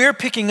that we're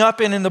picking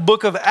up in the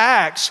book of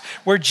Acts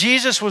where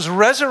Jesus was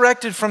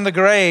resurrected from the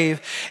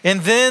grave,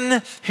 and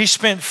then he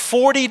spent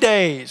 40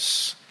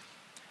 days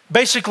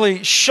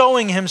basically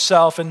showing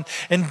himself and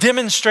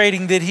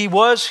demonstrating that he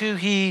was who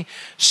he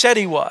said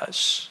he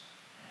was.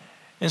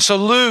 And so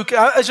Luke,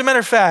 as a matter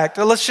of fact,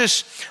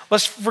 let's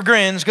for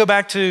grins go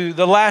back to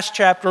the last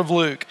chapter of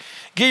Luke.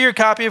 Get your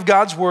copy of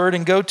God's Word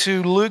and go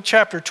to Luke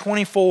chapter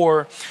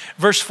 24,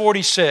 verse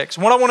 46.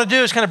 And what I want to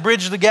do is kind of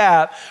bridge the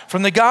gap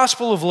from the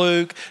Gospel of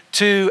Luke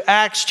to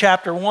Acts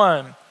chapter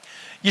 1.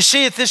 You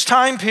see, at this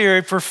time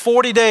period, for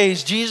 40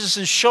 days, Jesus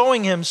is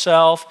showing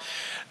himself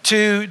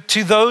to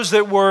those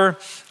that were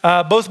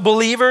both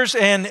believers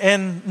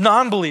and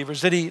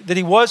non-believers, that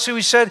he was who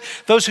he said,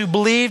 those who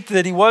believed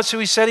that he was who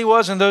he said he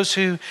was, and those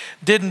who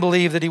didn't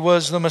believe that he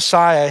was the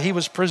Messiah. He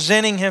was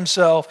presenting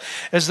himself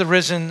as the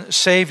risen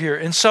Savior.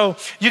 And so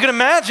you can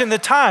imagine the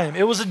time.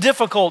 It was a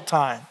difficult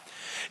time.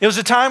 It was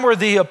a time where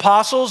the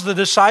apostles, the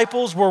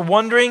disciples were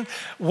wondering,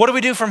 what do we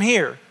do from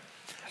here?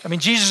 I mean,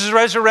 Jesus is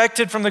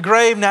resurrected from the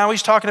grave. Now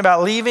he's talking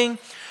about leaving.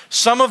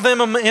 Some of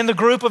them in the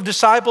group of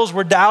disciples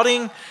were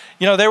doubting,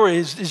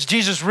 is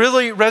Jesus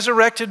really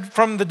resurrected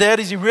from the dead?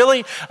 Is he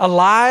really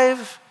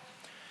alive?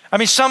 I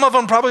mean, some of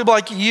them probably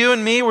like you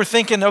and me were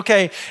thinking,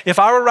 okay, if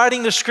I were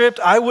writing the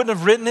script, I wouldn't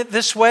have written it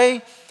this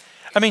way.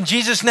 I mean,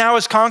 Jesus now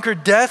has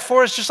conquered death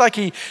for us just like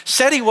he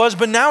said he was,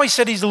 but now he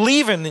said he's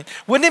leaving.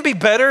 Wouldn't it be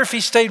better if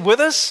he stayed with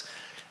us?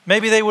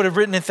 Maybe they would have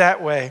written it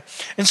that way.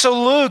 And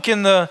so Luke,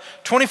 in the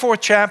 24th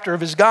chapter of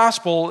his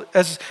gospel,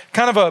 as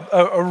kind of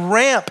a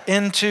ramp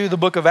into the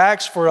book of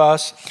Acts for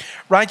us,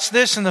 writes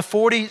this in the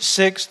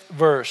 46th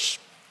verse.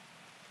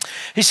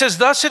 He says,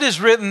 "Thus it is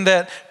written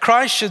that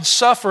Christ should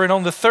suffer and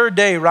on the third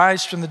day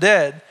rise from the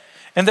dead,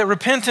 and that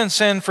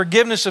repentance and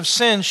forgiveness of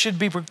sins should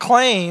be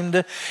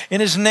proclaimed in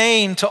his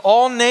name to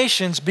all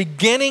nations,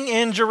 beginning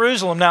in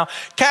Jerusalem." Now,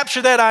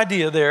 capture that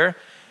idea there.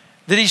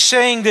 That he's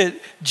saying that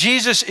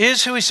Jesus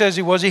is who he says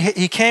he was.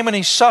 He came and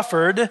he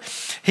suffered.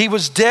 He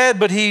was dead,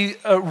 but he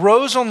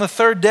rose on the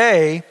third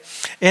day.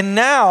 And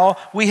now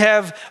we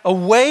have a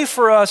way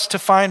for us to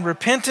find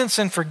repentance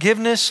and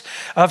forgiveness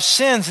of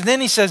sins. And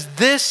then he says,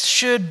 this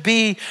should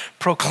be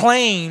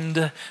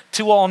proclaimed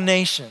to all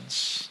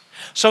nations.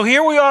 So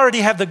here we already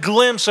have the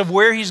glimpse of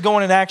where he's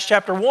going in Acts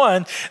chapter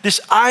 1,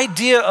 this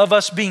idea of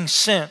us being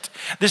sent,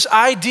 this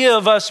idea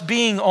of us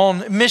being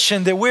on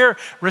mission, that we're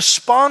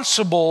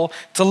responsible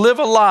to live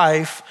a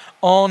life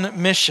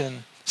on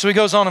mission. So he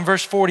goes on in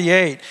verse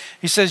 48.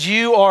 He says,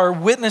 you are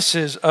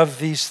witnesses of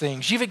these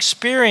things. You've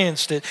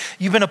experienced it.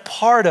 You've been a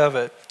part of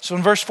it. So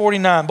in verse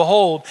 49,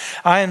 behold,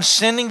 I am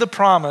sending the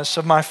promise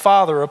of my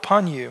Father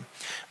upon you.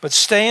 But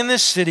stay in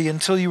this city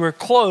until you are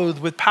clothed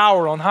with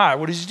power on high.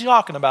 What is he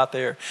talking about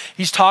there?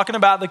 He's talking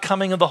about the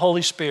coming of the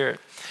Holy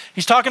Spirit.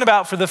 He's talking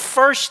about for the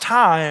first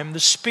time, the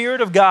Spirit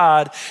of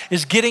God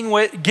is getting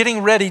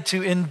ready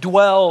to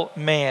indwell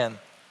man.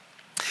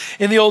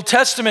 In the Old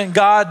Testament,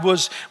 God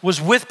was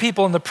with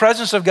people, and the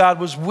presence of God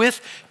was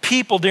with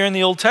people during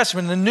the Old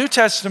Testament. In the New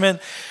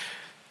Testament,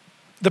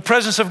 the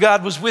presence of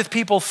God was with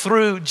people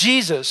through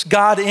Jesus,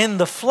 God in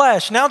the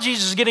flesh. Now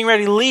Jesus is getting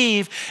ready to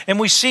leave, and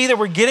we see that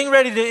we're getting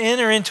ready to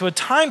enter into a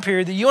time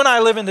period that you and I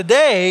live in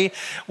today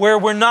where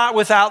we're not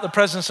without the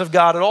presence of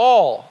God at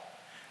all.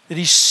 That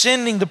he's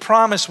sending the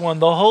promised one,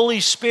 the Holy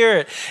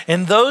Spirit.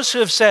 And those who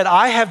have said,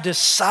 I have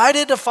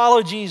decided to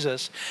follow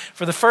Jesus,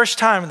 for the first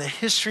time in the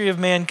history of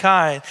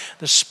mankind,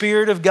 the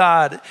Spirit of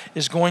God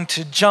is going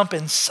to jump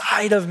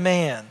inside of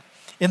man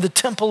in the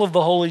temple of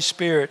the Holy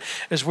Spirit,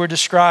 as we're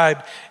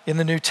described in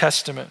the New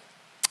Testament.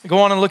 Go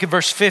on and look at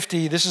verse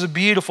 50. This is a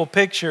beautiful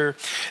picture.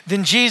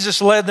 Then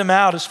Jesus led them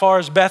out as far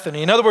as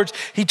Bethany. In other words,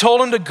 he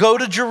told them to go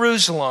to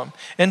Jerusalem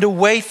and to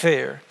wait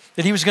there,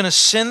 that he was going to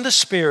send the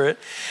Spirit.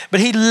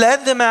 But he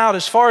led them out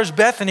as far as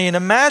Bethany. And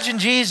imagine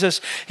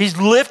Jesus, he's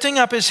lifting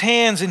up his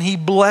hands and he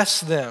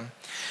blessed them.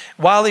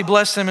 While he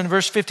blessed them in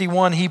verse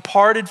 51, he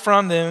parted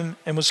from them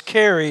and was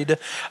carried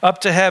up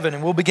to heaven.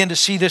 And we'll begin to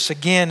see this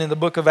again in the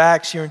book of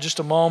Acts here in just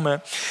a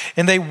moment.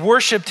 And they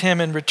worshiped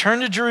him and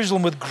returned to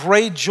Jerusalem with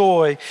great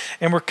joy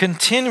and were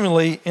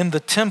continually in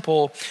the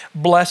temple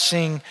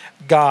blessing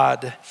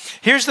God.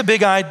 Here's the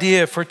big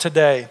idea for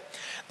today.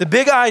 The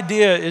big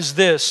idea is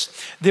this,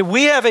 that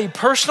we have a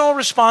personal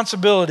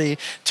responsibility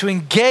to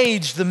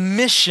engage the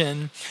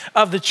mission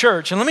of the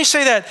church. And let me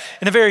say that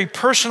in a very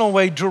personal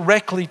way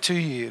directly to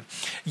you.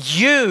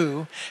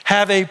 You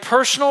have a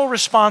personal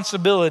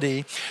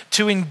responsibility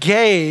to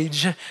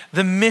engage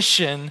the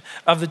mission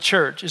of the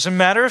church. As a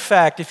matter of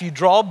fact, if you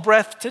draw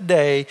breath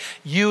today,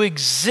 you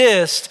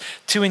exist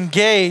to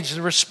engage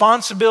the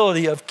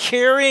responsibility of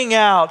carrying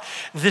out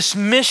this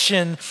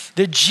mission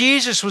that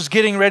Jesus was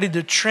getting ready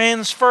to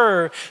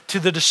transfer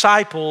to the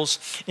disciples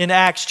in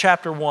Acts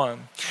chapter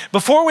 1.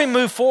 Before we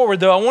move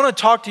forward, though, I want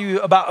to talk to you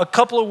about a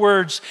couple of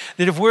words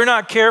that, if we're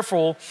not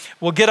careful,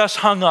 will get us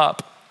hung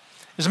up.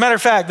 As a matter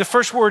of fact, the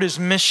first word is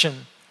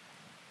mission.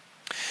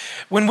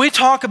 When we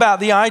talk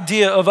about the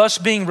idea of us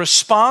being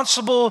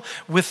responsible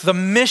with the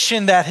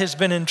mission that has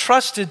been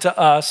entrusted to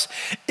us,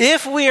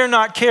 if we are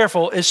not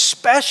careful,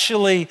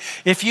 especially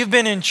if you've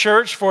been in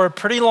church for a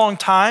pretty long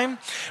time,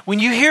 when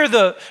you hear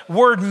the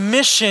word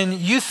mission,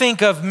 you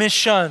think of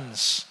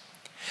missions.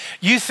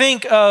 You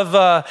think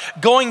of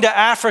going to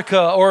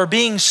Africa or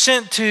being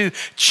sent to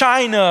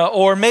China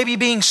or maybe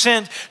being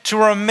sent to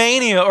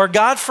Romania, or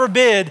God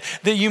forbid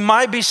that you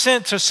might be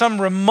sent to some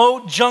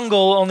remote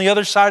jungle on the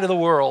other side of the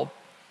world.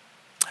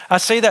 I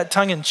say that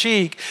tongue in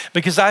cheek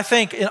because I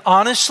think,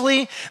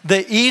 honestly,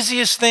 the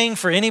easiest thing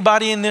for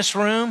anybody in this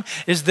room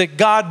is that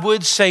God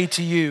would say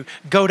to you,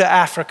 go to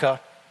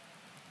Africa,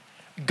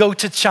 go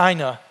to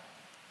China,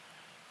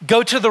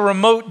 go to the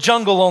remote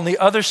jungle on the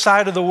other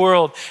side of the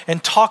world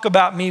and talk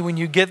about me when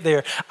you get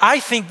there. I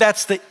think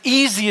that's the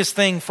easiest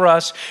thing for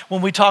us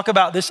when we talk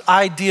about this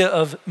idea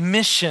of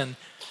mission.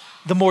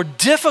 The more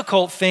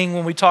difficult thing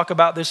when we talk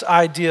about this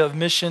idea of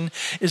mission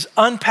is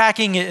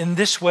unpacking it in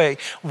this way.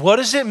 What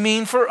does it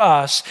mean for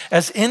us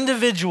as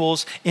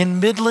individuals in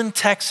Midland,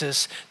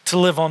 Texas, to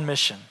live on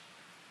mission?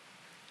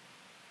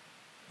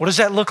 What does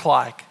that look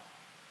like?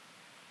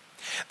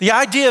 The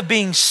idea of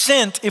being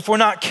sent, if we're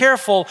not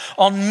careful,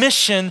 on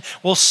mission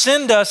will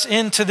send us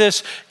into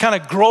this kind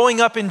of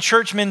growing up in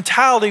church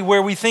mentality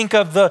where we think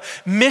of the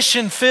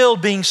mission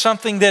field being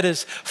something that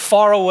is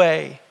far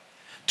away,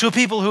 to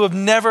people who have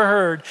never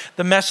heard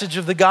the message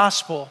of the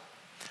gospel.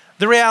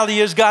 The reality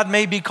is God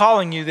may be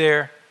calling you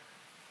there.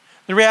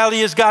 The reality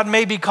is God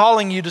may be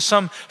calling you to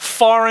some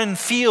foreign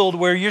field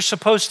where you're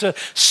supposed to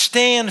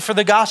stand for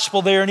the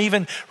gospel there and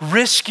even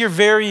risk your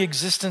very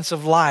existence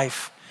of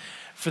life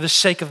for the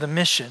sake of the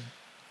mission.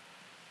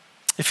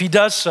 If He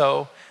does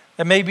so,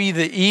 that may be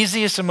the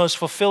easiest and most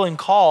fulfilling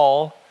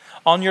call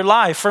on your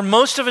life. For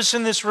most of us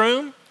in this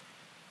room,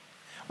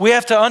 we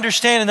have to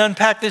understand and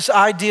unpack this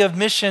idea of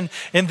mission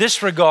in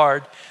this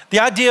regard. The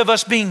idea of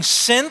us being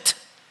sent.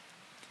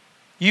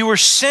 You were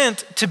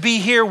sent to be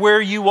here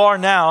where you are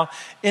now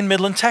in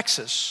Midland,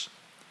 Texas.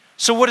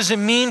 So what does it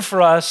mean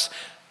for us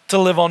to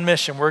live on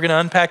mission? We're going to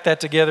unpack that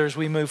together as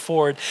we move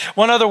forward.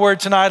 One other word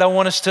tonight I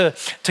want us to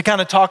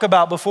kind of talk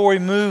about before we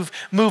move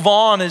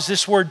on is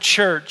this word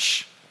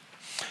church.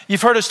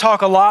 You've heard us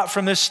talk a lot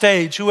from this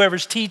stage,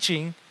 whoever's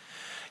teaching.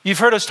 You've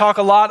heard us talk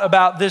a lot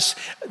about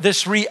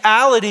this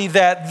reality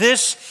that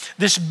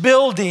this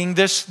building,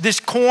 this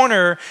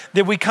corner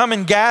that we come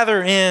and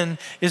gather in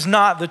is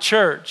not the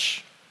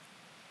church.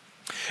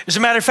 As a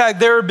matter of fact,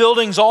 there are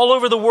buildings all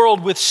over the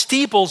world with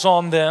steeples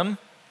on them,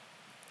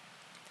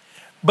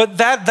 but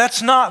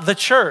that's not the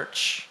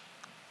church.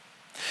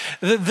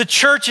 The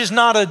church is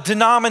not a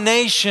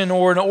denomination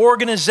or an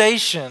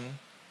organization.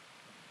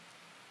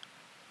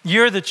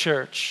 You're the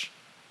church.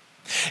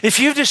 If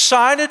you've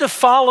decided to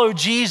follow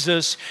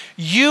Jesus,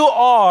 you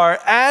are,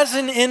 as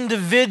an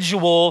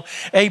individual,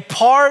 a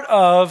part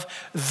of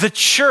the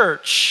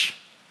church.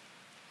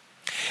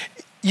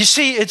 You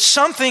see, it's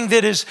something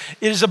that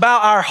is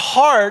about our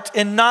heart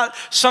and not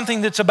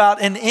something that's about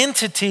an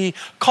entity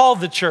called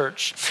the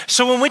church.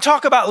 So when we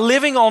talk about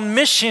living on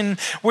mission,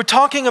 we're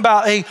talking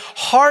about a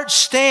heart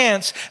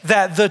stance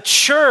that the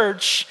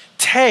church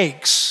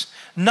takes,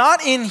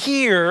 not in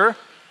here,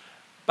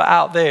 but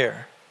out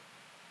there.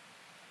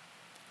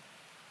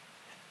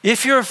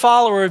 If you're a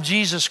follower of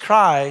Jesus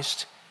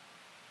Christ,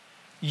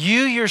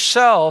 you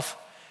yourself,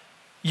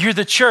 you're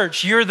the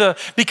church.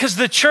 Because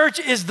the church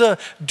is the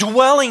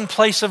dwelling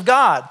place of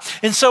God.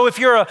 And so if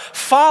you're a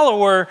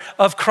follower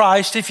of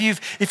Christ, if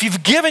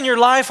you've given your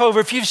life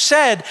over, if you've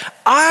said,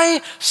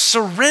 I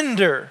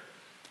surrender,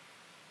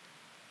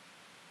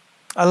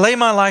 I lay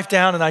my life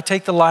down and I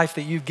take the life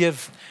that you've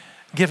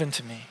given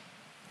to me,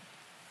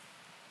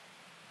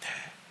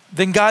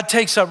 then God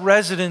takes up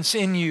residence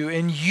in you,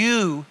 and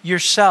you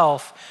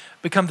yourself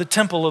become the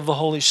temple of the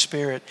Holy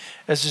Spirit,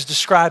 as is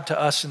described to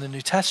us in the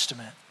New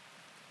Testament.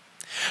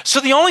 So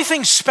the only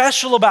thing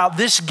special about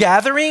this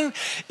gathering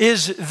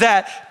is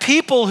that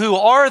people who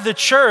are the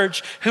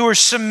church, who are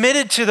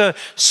submitted to the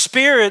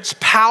Spirit's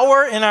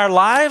power in our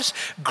lives,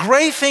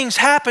 great things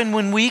happen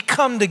when we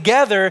come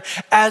together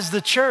as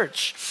the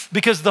church,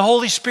 because the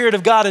Holy Spirit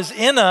of God is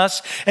in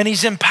us and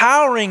He's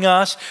empowering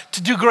us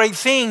to do great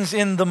things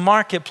in the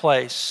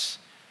marketplace.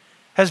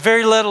 Has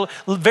very little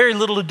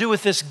to do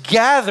with this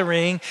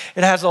gathering.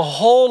 It has a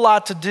whole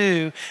lot to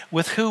do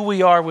with who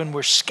we are when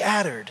we're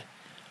scattered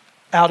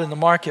out in the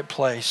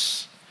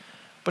marketplace.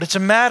 But it's a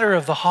matter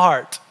of the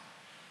heart,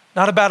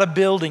 not about a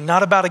building,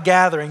 not about a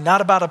gathering,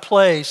 not about a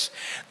place.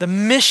 The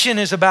mission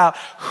is about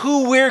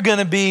who we're going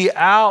to be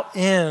out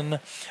in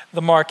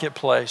the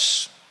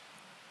marketplace.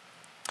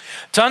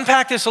 To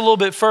unpack this a little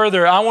bit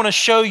further, I want to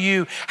show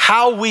you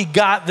how we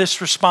got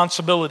this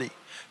responsibility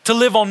to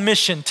live on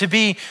mission, to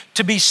be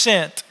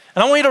sent.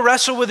 And I want you to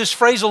wrestle with this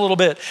phrase a little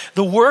bit.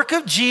 The work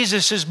of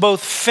Jesus is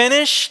both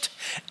finished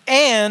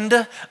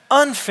and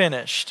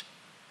unfinished.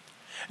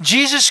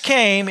 Jesus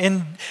came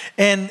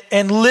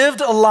and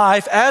lived a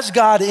life as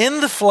God in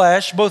the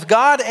flesh, both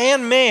God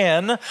and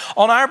man,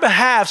 on our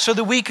behalf so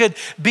that we could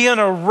be in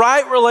a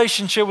right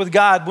relationship with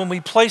God when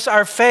we place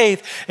our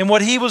faith in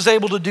what he was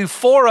able to do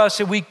for us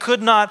that we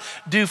could not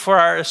do for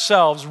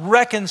ourselves.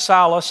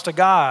 Reconcile us to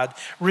God,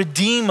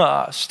 redeem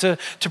us, to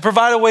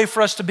provide a way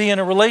for us to be in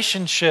a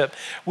relationship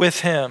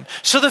with him.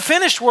 So the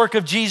finished work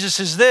of Jesus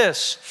is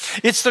this.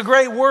 It's the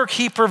great work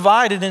he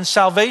provided in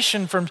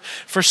salvation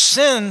for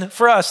sin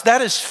for us. That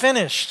is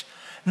finished.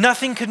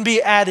 Nothing can be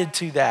added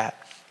to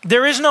that.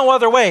 There is no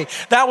other way.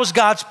 That was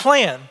God's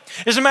plan.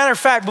 As a matter of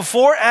fact,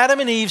 before Adam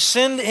and Eve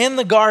sinned in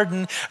the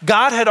garden,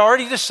 God had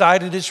already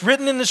decided, it's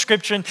written in the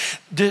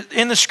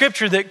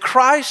scripture that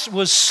Christ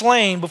was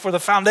slain before the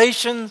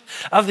foundation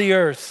of the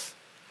earth.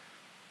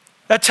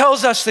 That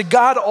tells us that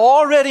God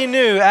already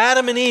knew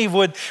Adam and Eve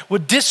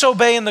would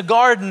disobey in the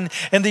garden,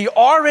 and they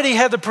already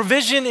had the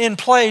provision in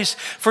place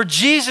for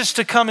Jesus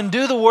to come and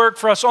do the work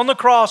for us on the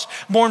cross,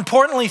 more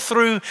importantly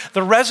through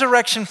the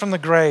resurrection from the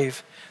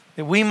grave,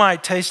 that we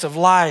might taste of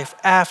life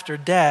after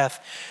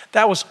death.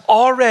 That was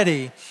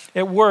already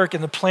at work in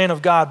the plan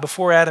of God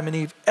before Adam and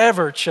Eve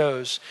ever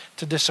chose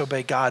to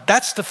disobey God.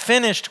 That's the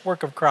finished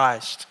work of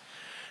Christ.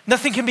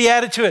 Nothing can be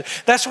added to it.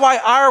 That's why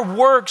our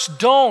works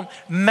don't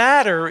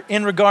matter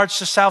in regards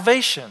to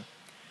salvation.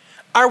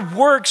 Our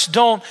works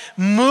don't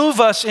move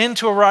us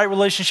into a right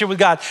relationship with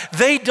God.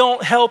 They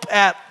don't help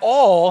at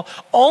all.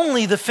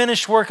 Only the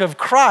finished work of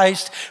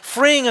Christ,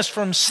 freeing us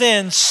from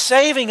sin,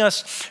 saving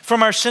us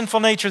from our sinful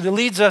nature that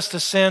leads us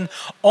to sin,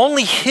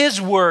 only his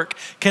work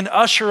can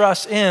usher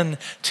us in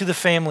to the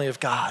family of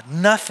God.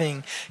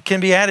 Nothing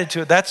can be added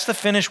to it. That's the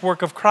finished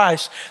work of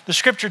Christ. The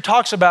scripture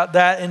talks about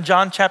that in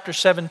John chapter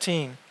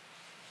 17.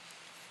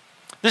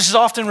 This is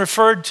often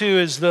referred to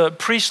as the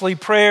priestly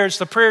prayer. It's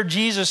the prayer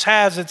Jesus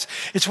has.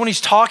 It's when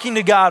he's talking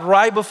to God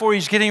right before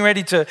he's getting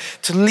ready to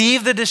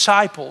leave the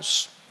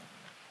disciples.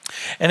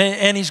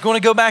 And he's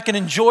going to go back and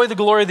enjoy the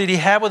glory that he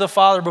had with the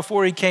Father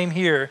before he came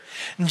here.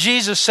 And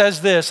Jesus says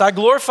this, I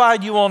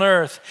glorified you on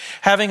earth,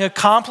 having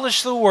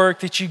accomplished the work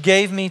that you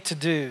gave me to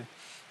do.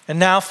 And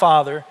now,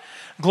 Father,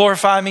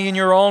 glorify me in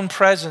your own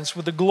presence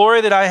with the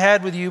glory that I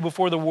had with you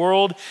before the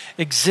world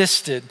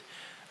existed.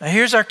 Now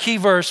here's our key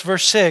verse,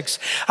 verse 6.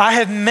 I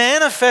have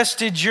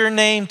manifested your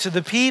name to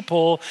the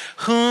people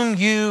whom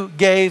you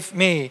gave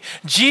me.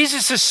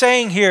 Jesus is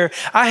saying here,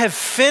 I have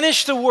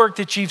finished the work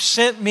that you've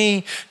sent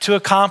me to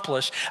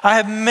accomplish. I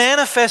have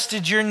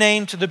manifested your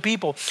name to the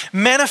people.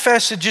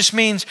 Manifested just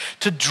means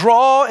to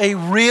draw a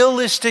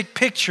realistic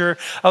picture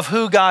of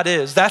who God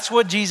is. That's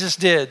what Jesus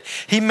did.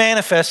 He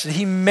manifested,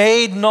 he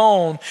made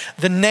known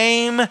the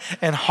name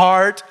and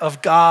heart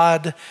of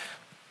God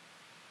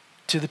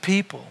to the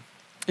people.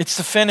 It's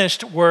the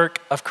finished work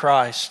of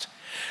Christ.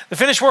 The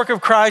finished work of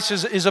Christ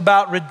is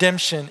about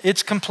redemption.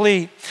 It's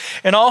complete.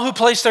 And all who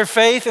place their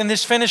faith in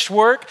this finished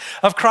work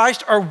of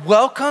Christ are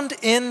welcomed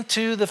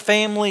into the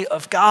family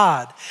of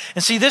God.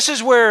 And see, this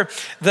is where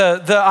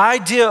the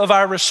idea of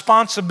our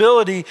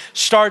responsibility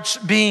starts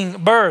being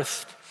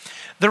birthed.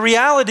 The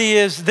reality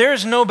is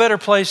there's no better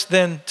place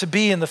than to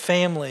be in the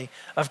family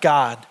of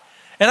God.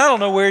 And I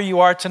don't know where you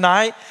are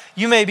tonight.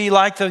 You may be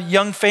like the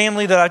young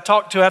family that I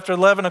talked to after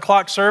 11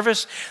 o'clock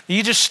service.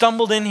 You just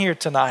stumbled in here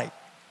tonight.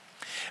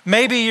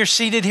 Maybe you're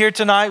seated here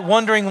tonight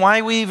wondering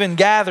why we even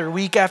gather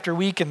week after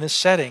week in this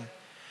setting.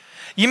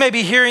 You may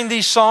be hearing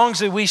these songs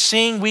that we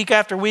sing week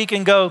after week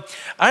and go,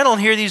 I don't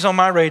hear these on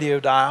my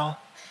radio dial.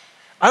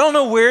 I don't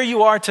know where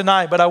you are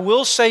tonight, but I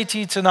will say to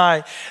you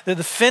tonight that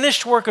the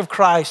finished work of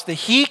Christ, that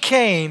he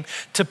came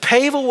to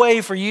pave a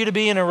way for you to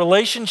be in a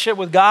relationship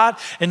with God,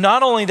 and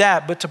not only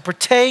that, but to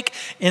partake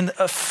in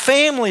a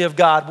family of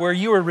God where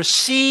you are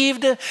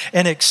received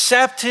and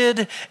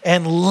accepted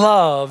and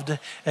loved,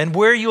 and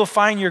where you will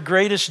find your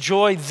greatest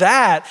joy.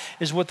 That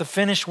is what the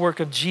finished work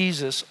of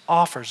Jesus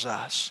offers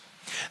us.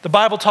 The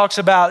Bible talks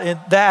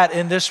about that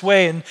in this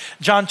way in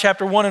John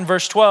chapter 1 and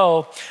verse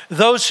 12.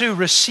 Those who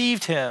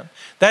received him,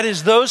 that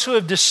is, those who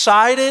have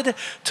decided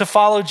to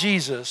follow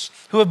Jesus,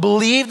 who have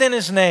believed in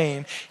his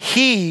name,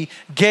 he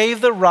gave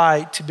the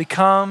right to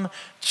become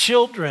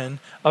children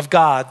of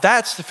God.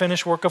 That's the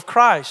finished work of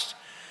Christ.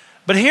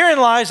 But herein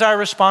lies our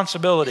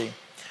responsibility.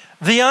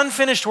 The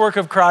unfinished work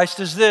of Christ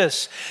is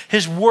this: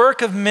 his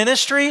work of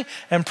ministry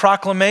and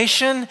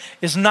proclamation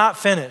is not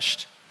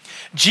finished.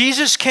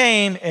 Jesus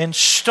came and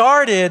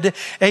started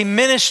a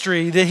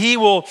ministry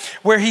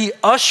where he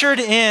ushered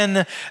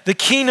in the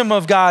kingdom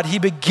of God. He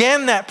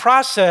began that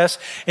process,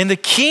 and the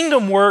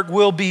kingdom work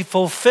will be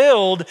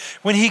fulfilled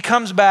when he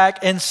comes back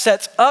and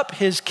sets up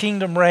his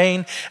kingdom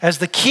reign as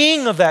the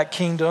king of that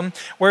kingdom,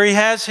 where he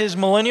has his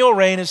millennial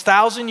reign, his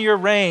 1,000-year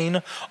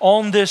reign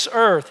on this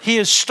earth. He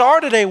has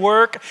started a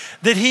work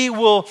that he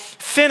will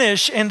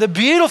finish, and the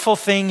beautiful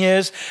thing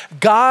is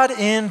God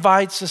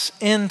invites us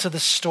into the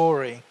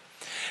story.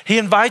 He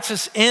invites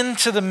us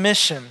into the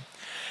mission.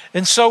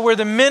 And so where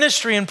the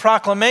ministry and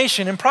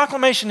proclamation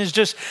is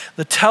just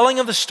the telling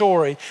of the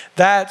story,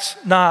 that's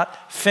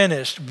not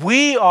finished.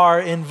 We are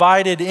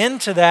invited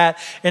into that.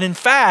 And in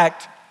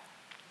fact,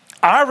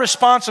 our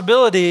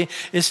responsibility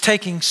is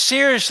taking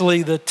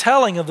seriously the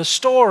telling of the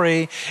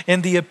story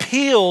and the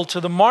appeal to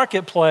the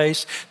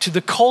marketplace, to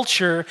the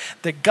culture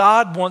that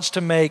God wants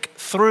to make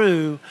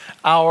through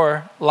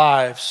our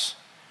lives.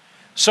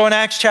 So in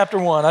Acts chapter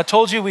 1, I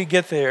told you we'd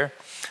get there.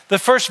 The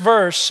first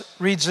verse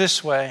reads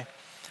this way.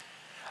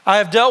 I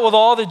have dealt with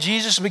all that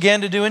Jesus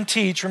began to do and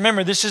teach.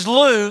 Remember, this is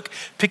Luke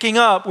picking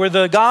up where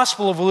the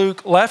Gospel of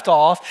Luke left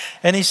off.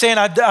 And he's saying,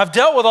 I've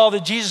dealt with all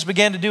that Jesus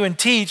began to do and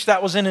teach.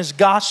 That was in his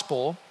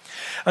Gospel.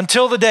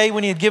 Until the day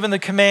when he had given the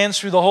commands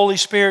through the Holy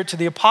Spirit to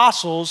the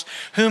apostles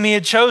whom he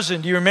had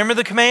chosen. Do you remember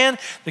the command?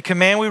 The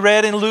command we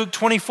read in Luke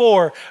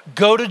 24.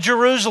 Go to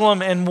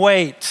Jerusalem and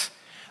wait.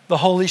 The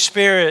Holy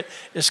Spirit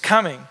is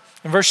coming.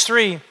 In verse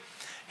 3,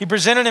 he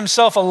presented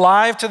himself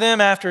alive to them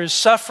after his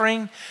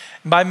suffering,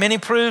 by many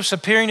proofs,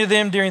 appearing to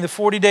them during the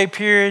 40-day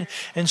period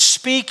and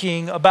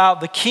speaking about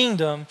the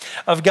kingdom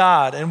of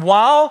God. And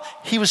while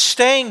he was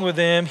staying with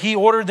them, he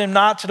ordered them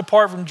not to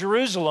depart from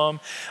Jerusalem,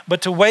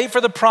 but to wait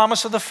for the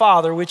promise of the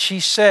Father, which he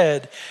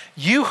said,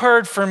 you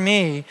heard from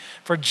me,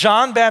 for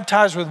John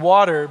baptized with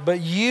water,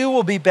 but you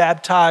will be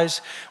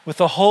baptized with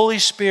the Holy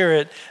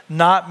Spirit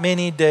not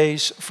many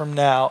days from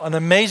now. An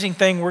amazing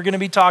thing we're going to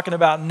be talking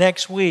about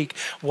next week.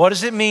 What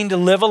does it mean to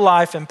live a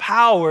life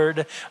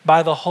empowered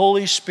by the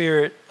Holy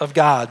Spirit of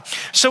God?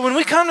 So when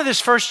we come to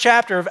this first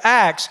chapter of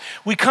Acts,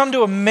 we come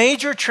to a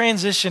major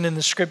transition in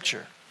the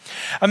scripture.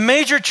 A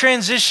major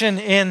transition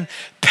in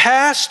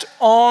passed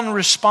on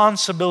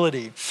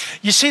responsibility.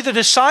 You see, the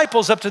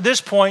disciples up to this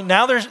point,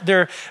 now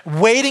they're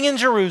waiting in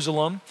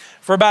Jerusalem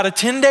for about a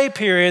 10-day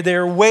period.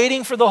 They're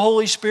waiting for the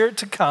Holy Spirit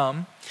to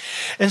come.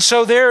 And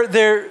so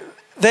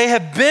they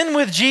have been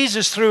with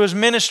Jesus through his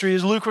ministry,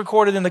 as Luke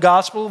recorded in the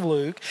Gospel of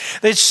Luke.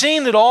 They'd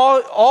seen that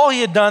all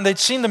he had done. They'd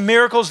seen the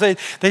miracles. They'd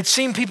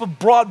seen people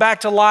brought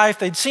back to life.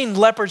 They'd seen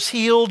lepers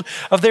healed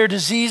of their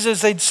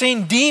diseases. They'd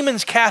seen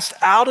demons cast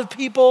out of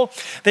people.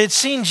 They'd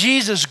seen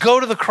Jesus go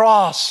to the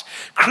cross,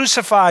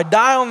 crucified,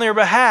 die on their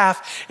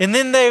behalf. And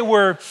then they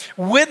were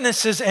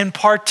witnesses and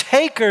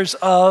partakers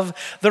of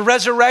the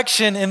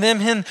resurrection and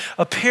him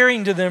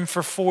appearing to them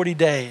for 40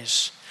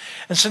 days.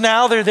 And so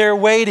now they're there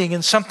waiting,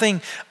 and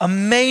something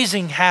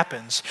amazing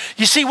happens.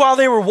 You see, while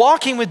they were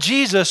walking with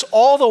Jesus,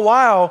 all the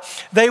while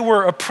they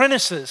were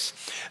apprentices.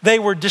 They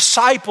were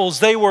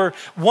disciples. They were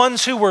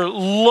ones who were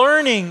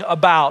learning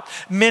about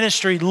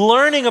ministry,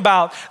 learning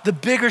about the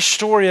bigger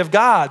story of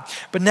God.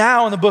 But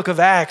now in the book of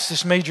Acts,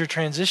 this major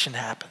transition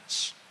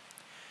happens.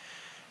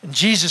 And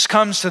Jesus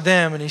comes to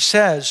them and he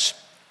says,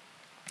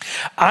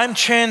 I'm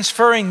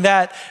transferring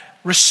that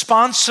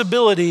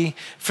responsibility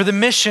for the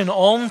mission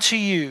on to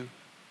you.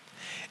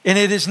 And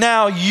it is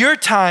now your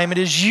time, it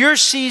is your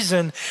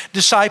season,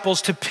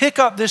 disciples, to pick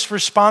up this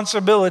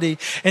responsibility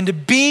and to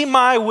be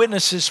my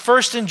witnesses,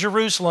 first in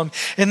Jerusalem,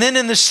 and then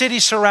in the city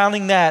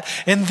surrounding that,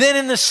 and then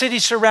in the city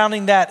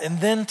surrounding that,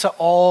 and then to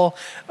all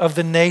of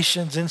the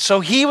nations. And so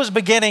he was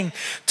beginning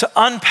to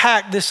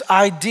unpack this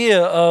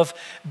idea of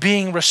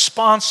being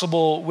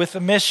responsible with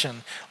a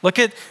mission. Look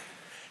at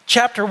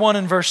chapter 1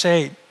 and verse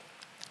 8.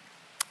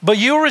 But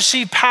you will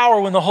receive power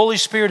when the Holy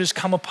Spirit has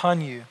come upon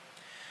you.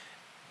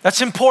 That's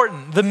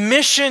important. The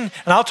mission,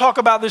 and I'll talk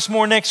about this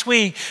more next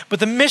week, but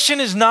the mission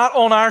is not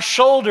on our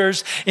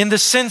shoulders in the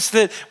sense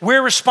that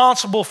we're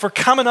responsible for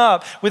coming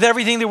up with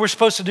everything that we're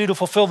supposed to do to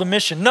fulfill the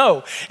mission.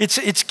 No,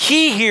 it's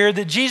key here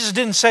that Jesus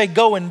didn't say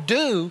go and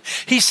do.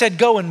 He said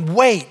go and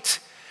wait.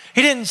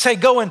 He didn't say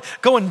go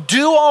and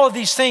do all of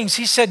these things.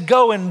 He said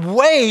go and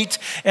wait,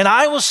 and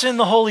I will send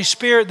the Holy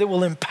Spirit that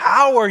will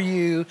empower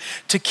you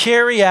to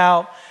carry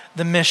out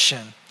the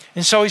mission.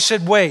 And so he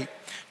said wait,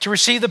 to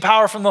receive the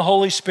power from the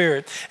Holy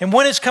Spirit. And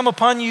when it's come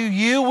upon you,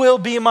 you will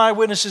be my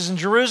witnesses in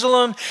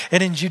Jerusalem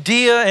and in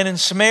Judea and in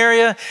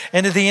Samaria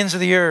and to the ends of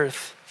the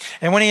earth.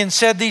 And when he had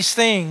said these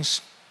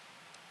things,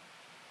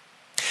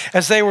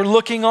 as they were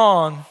looking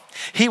on,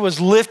 he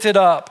was lifted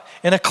up,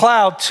 and a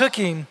cloud took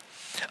him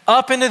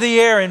up into the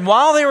air. And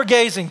while they were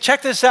gazing,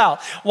 check this out,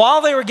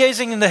 while they were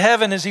gazing into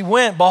heaven as he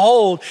went,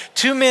 behold,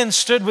 two men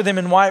stood with him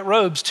in white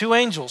robes, two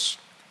angels.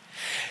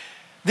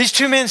 These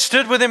two men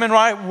stood with him in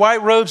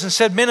white robes and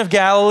said, Men of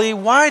Galilee,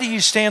 why do you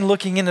stand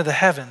looking into the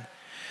heaven?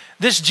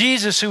 This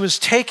Jesus who was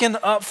taken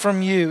up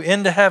from you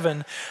into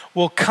heaven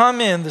will come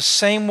in the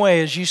same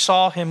way as you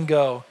saw him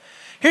go.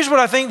 Here's what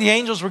I think the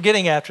angels were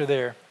getting after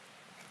there.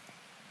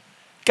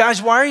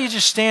 Guys, why are you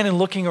just standing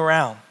looking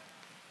around?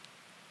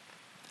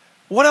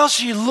 What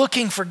else are you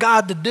looking for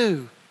God to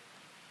do?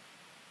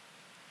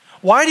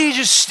 Why do you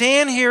just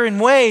stand here and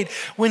wait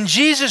when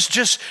Jesus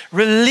just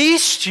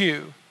released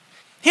you?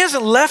 He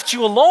hasn't left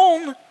you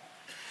alone.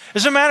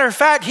 As a matter of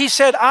fact, he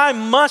said, I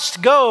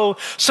must go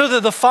so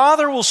that the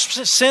Father will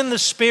send the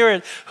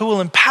Spirit who will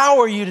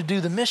empower you to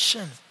do the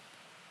mission.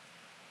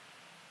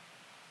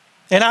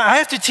 And I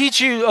have to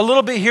teach you a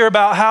little bit here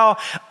about how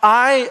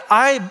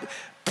I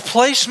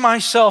place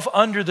myself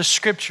under the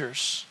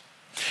Scriptures.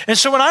 And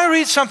so when I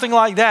read something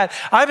like that,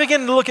 I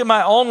begin to look at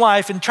my own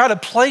life and try to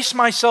place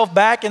myself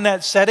back in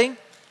that setting.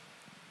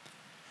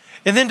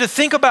 And then to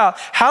think about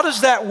how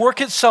does that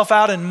work itself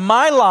out in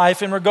my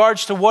life in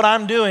regards to what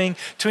I'm doing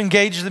to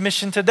engage the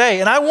mission today.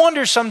 And I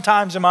wonder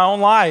sometimes in my own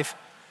life,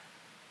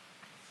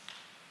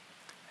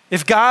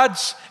 if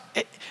God's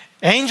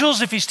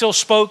angels, if he still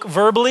spoke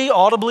verbally,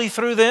 audibly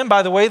through them.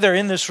 By the way, they're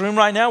in this room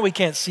right now. We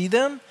can't see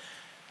them.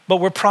 But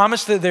we're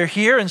promised that they're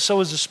here, and so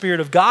is the Spirit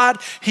of God.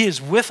 He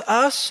is with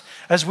us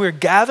as we're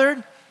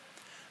gathered.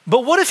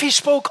 But what if he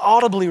spoke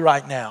audibly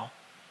right now?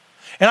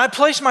 And I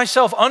place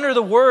myself under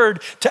the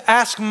Word to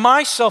ask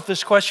myself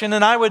this question,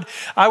 and I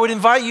would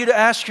invite you to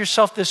ask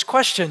yourself this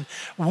question.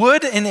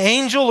 Would an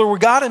angel or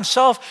would God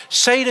himself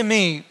say to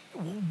me,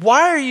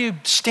 why are you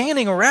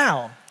standing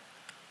around?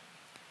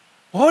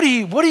 What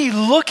are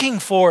you looking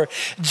for?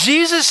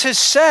 Jesus has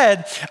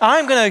said,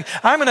 I'm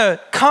gonna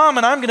come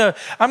and I'm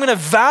gonna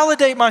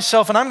validate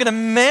myself and I'm gonna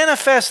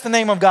manifest the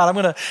name of God. I'm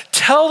gonna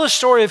tell the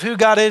story of who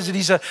God is, that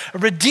he's a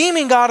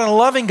redeeming God and a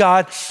loving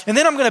God. And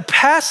then I'm gonna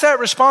pass that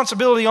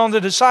responsibility on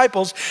to the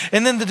disciples.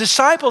 And then the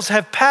disciples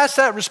have passed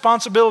that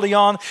responsibility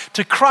on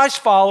to Christ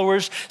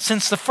followers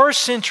since the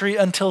first century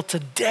until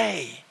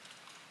today.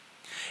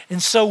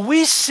 And so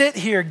we sit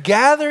here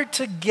gathered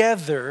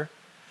together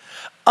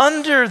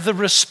under the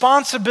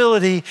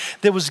responsibility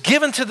that was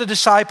given to the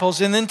disciples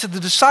and then to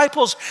the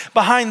disciples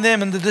behind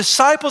them and the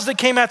disciples that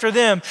came after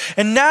them.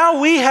 And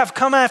now we have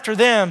come after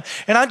them.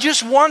 And I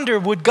just wonder,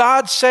 would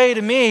God say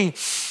to me,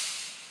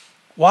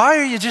 why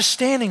are you just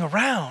standing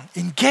around?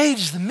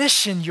 Engage the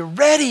mission. You're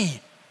ready.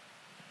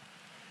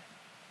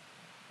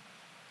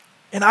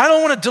 And I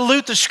don't want to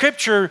dilute the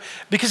Scripture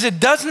because it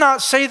does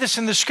not say this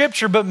in the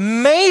Scripture, but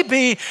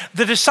maybe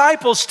the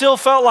disciples still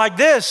felt like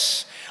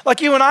this. Like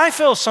you and I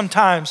feel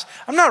sometimes.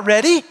 I'm not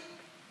ready.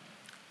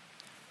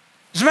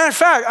 As a matter of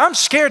fact, I'm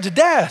scared to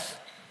death.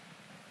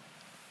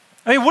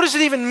 I mean, what does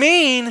it even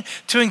mean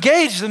to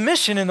engage the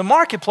mission in the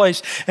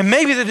marketplace? And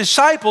maybe the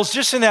disciples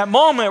just in that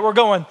moment were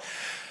going,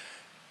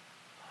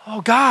 oh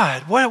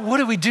God, what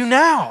do we do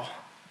now?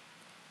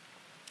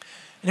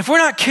 And if we're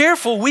not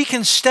careful, we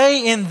can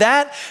stay in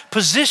that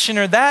position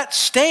or that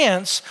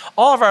stance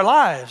all of our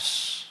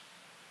lives.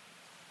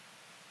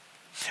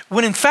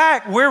 When in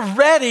fact, we're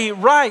ready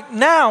right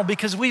now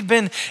because we've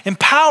been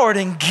empowered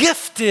and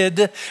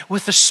gifted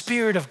with the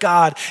Spirit of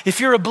God. If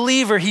you're a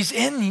believer, he's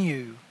in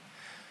you.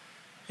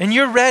 And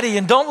you're ready.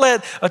 And don't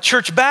let a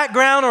church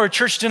background or a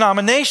church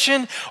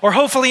denomination or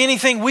hopefully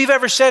anything we've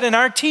ever said in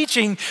our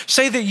teaching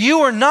say that you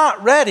are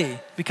not ready,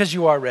 because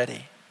you are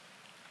ready.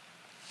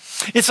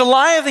 It's a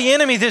lie of the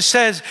enemy that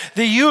says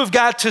that you have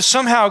got to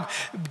somehow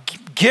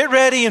get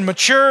ready and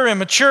mature and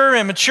mature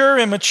and mature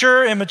and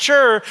mature and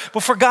mature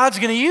before God's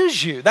going to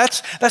use you.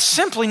 That's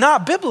simply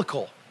not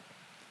biblical.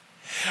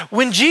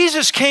 When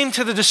Jesus came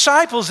to the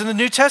disciples in the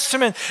New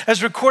Testament,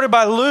 as recorded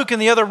by Luke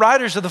and the other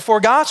writers of the four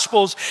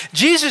Gospels,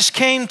 Jesus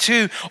came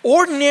to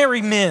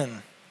ordinary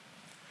men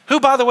who,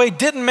 by the way,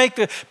 didn't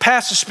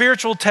pass the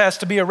spiritual test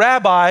to be a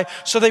rabbi,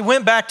 so they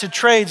went back to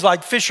trades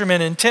like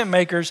fishermen and tent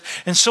makers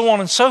and so on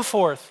and so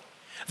forth.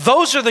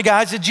 Those are the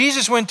guys that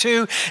Jesus went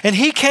to, and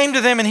he came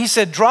to them and he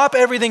said, drop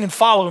everything and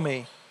follow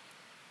me.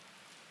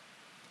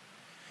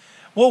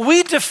 Well,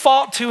 we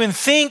default to and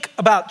think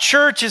about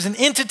church as an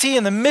entity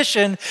and the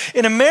mission.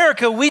 In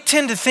America, we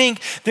tend to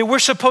think that we're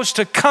supposed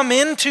to come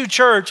into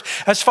church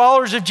as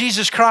followers of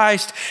Jesus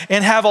Christ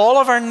and have all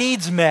of our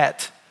needs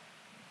met.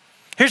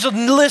 Here's a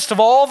list of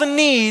all the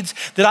needs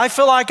that I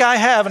feel like I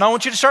have, and I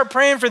want you to start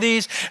praying for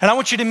these, and I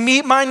want you to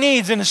meet my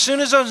needs, and as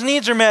soon as those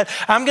needs are met,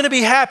 I'm going to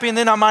be happy, and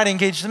then I might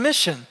engage the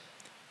mission.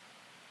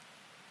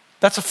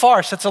 That's a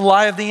farce. That's a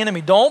lie of the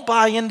enemy. Don't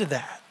buy into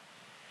that.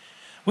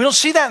 We don't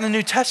see that in the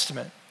New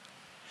Testament.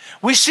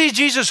 We see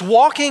Jesus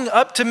walking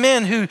up to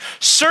men who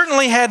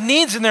certainly had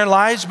needs in their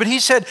lives, but he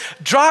said,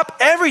 drop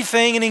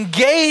everything and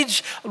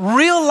engage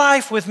real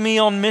life with me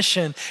on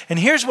mission. And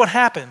here's what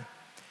happened.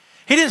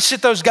 He didn't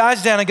sit those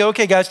guys down and go,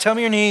 okay, guys, tell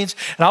me your needs,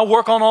 and I'll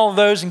work on all of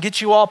those and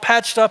get you all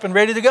patched up and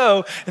ready to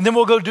go, and then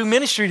we'll go do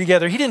ministry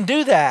together. He didn't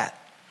do that.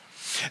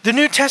 The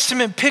New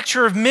Testament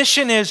picture of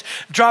mission is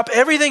drop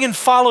everything and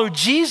follow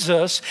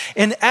Jesus,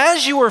 and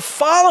as you are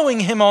following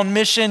him on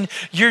mission,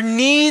 your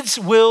needs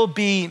will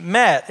be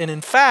met. And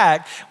in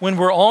fact, when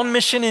we're on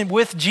mission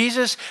with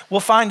Jesus,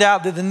 we'll find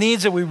out that the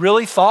needs that we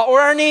really thought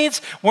were our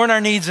needs weren't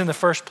our needs in the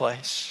first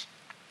place.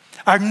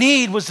 Our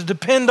need was to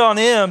depend on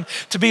him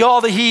to be all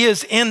that he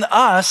is in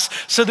us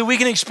so that we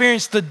can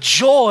experience the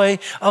joy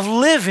of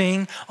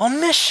living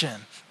on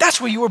mission. That's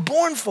what you were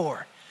born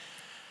for.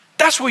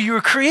 That's what you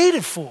were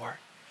created for,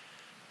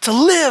 to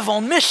live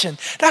on mission.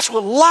 That's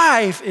what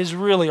life is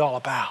really all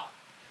about.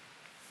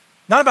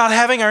 Not about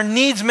having our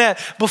needs met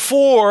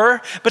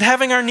before, but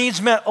having our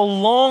needs met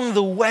along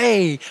the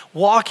way,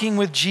 walking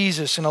with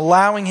Jesus and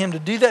allowing him to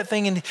do that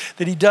thing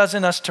that he does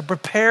in us to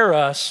prepare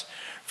us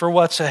for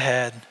what's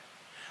ahead.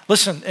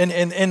 Listen,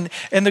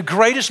 and the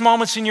greatest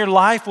moments in your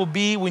life will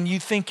be when you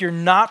think you're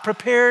not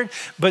prepared,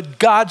 but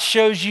God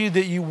shows you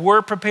that you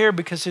were prepared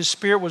because his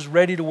Spirit was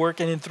ready to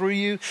work in and through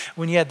you,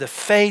 when you had the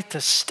faith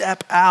to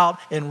step out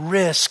and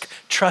risk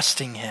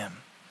trusting him.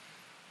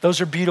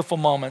 Those are beautiful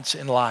moments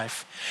in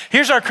life.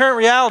 Here's our current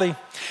reality.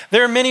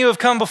 There are many who have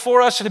come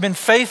before us that have been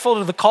faithful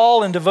to the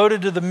call and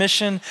devoted to the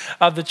mission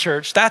of the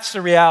church. That's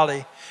the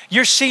reality.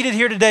 You're seated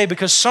here today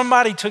because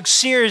somebody took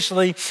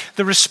seriously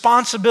the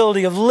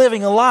responsibility of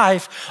living a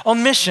life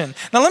on mission.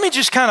 Now, let me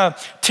just kind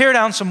of tear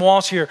down some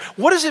walls here.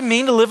 What does it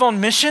mean to live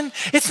on mission?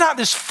 It's not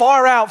this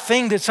far out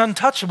thing that's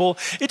untouchable.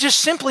 It just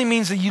simply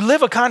means that you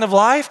live a kind of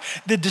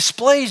life that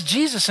displays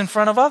Jesus in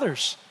front of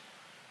others.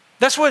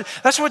 That's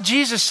what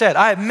Jesus said.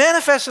 I have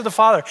manifested the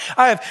Father.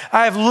 I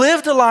have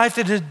lived a life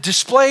that has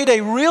displayed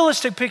a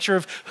realistic picture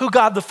of who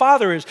God the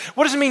Father is.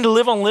 What does it mean to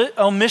live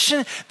on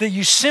mission? That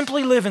you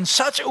simply live in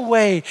such a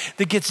way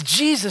that gets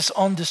Jesus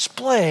on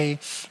display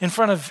in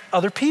front of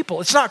other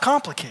people. It's not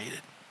complicated.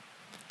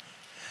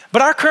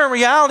 But our current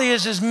reality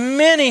is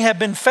many have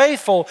been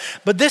faithful,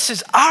 but this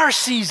is our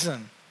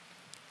season.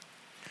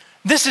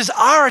 This is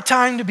our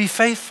time to be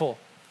faithful.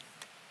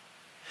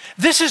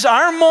 This is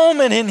our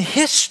moment in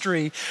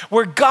history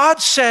where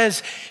God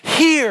says,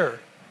 here,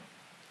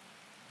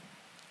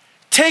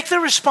 take the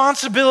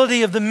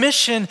responsibility of the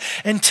mission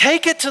and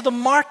take it to the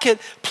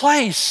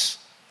marketplace.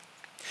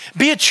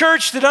 Be a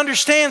church that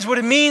understands what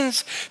it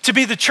means to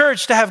be the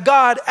church, to have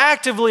God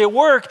actively at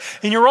work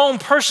in your own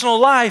personal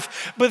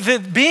life, but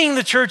that being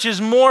the church is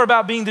more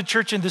about being the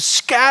church in the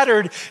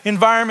scattered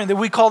environment that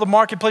we call the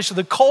marketplace of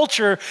the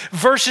culture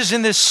versus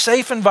in this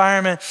safe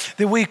environment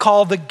that we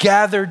call the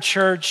gathered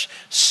church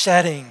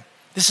setting.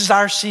 This is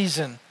our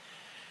season.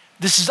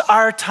 This is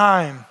our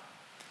time.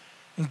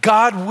 And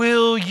God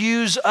will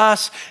use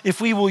us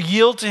if we will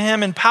yield to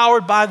him,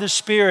 empowered by the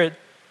Spirit,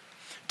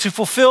 to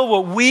fulfill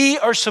what we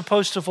are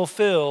supposed to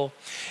fulfill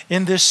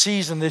in this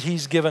season that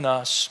he's given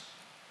us.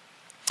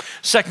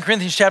 2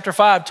 Corinthians chapter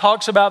 5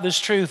 talks about this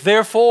truth.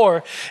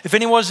 Therefore, if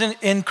anyone's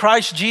in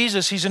Christ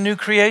Jesus, he's a new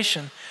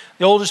creation.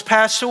 The old has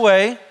passed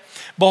away.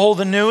 Behold,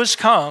 the new has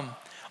come.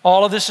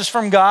 All of this is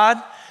from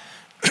God.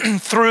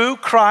 Through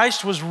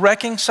Christ was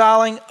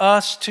reconciling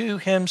us to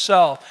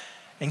himself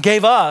and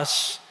gave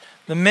us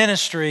the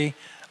ministry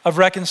of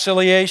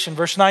reconciliation.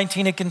 Verse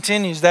 19, it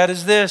continues. That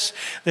is this,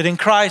 that in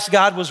Christ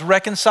God was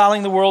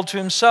reconciling the world to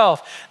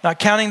himself, not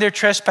counting their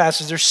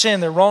trespasses, their sin,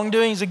 their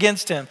wrongdoings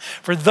against him.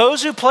 For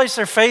those who place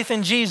their faith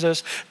in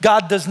Jesus,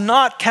 God does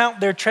not count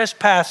their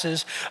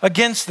trespasses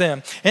against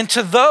them. And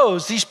to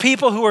these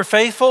people who are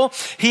faithful,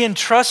 he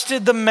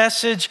entrusted the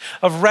message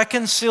of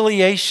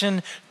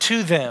reconciliation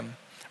to them.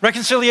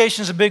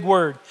 Reconciliation is a big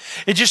word.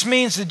 It just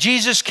means that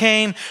Jesus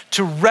came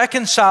to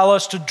reconcile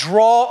us, to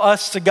draw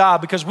us to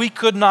God, because we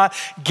could not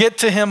get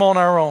to him on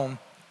our own.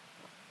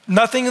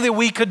 Nothing that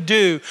we could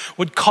do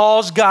would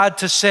cause God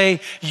to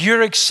say,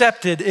 you're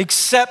accepted,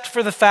 except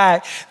for the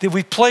fact that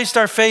we've placed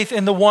our faith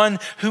in the one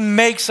who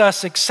makes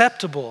us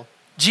acceptable,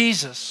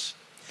 Jesus.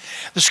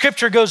 The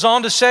scripture goes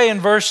on to say in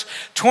verse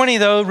 20,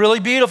 though, really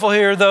beautiful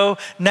here, though,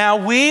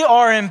 now we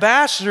are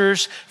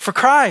ambassadors for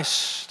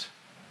Christ.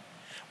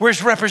 We're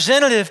his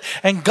representative,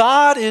 and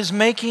God is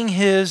making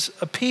his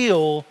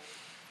appeal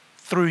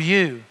through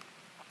you.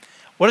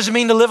 What does it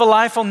mean to live a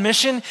life on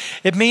mission?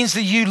 It means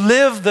that you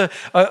live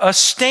a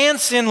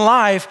stance in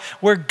life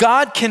where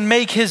God can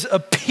make his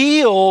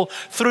appeal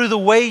through the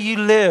way you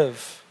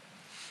live.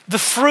 The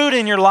fruit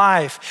in your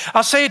life.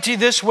 I'll say it to you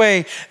this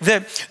way,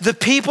 that the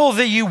people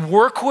that you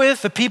work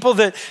with, the people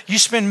that you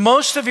spend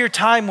most of your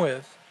time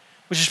with,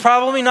 which is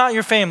probably not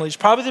your family, it's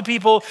probably the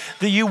people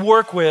that you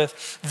work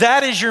with,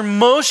 that is your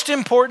most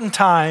important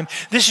time.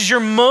 This is your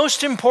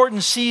most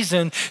important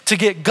season to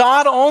get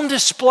God on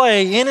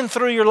display in and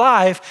through your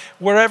life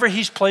wherever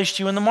he's placed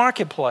you in the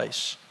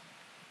marketplace.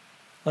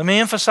 Let me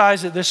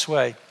emphasize it this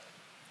way.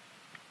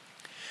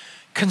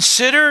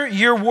 Consider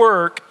your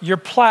work your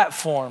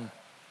platform.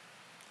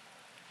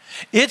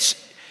 It's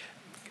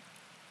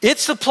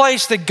the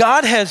place that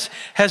God has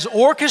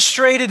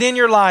orchestrated in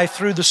your life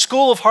through the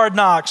school of hard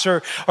knocks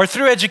or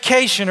through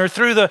education or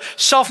through the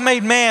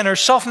self-made man or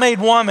self-made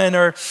woman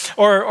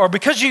or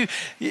because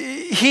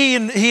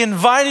he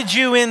invited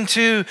you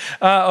into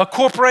a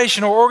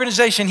corporation or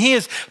organization. He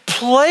has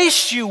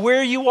placed you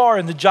where you are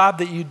in the job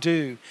that you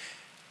do.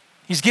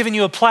 He's given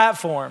you a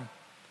platform.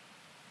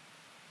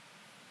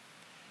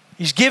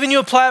 He's given you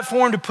a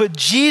platform to put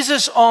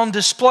Jesus on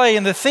display,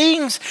 and the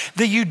things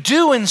that you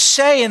do and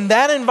say in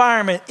that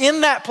environment, in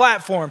that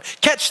platform,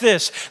 catch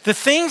this, the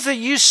things that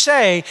you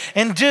say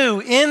and do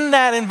in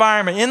that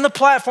environment, in the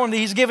platform that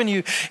He's given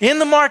you, in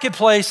the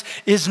marketplace,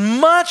 is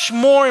much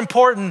more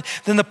important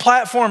than the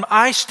platform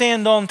I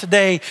stand on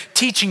today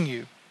teaching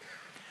you,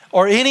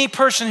 or any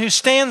person who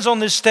stands on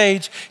this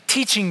stage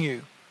teaching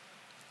you.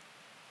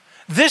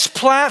 This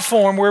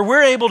platform where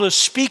we're able to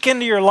speak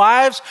into your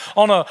lives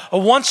on a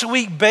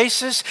once-a-week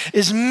basis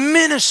is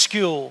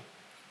minuscule.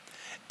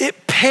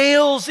 It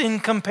pales in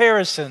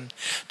comparison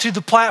to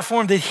the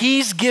platform that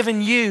He's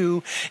given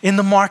you in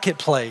the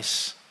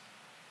marketplace.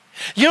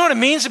 You know what it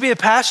means to be a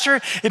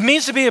pastor? It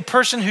means to be a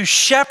person who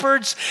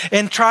shepherds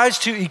and tries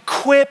to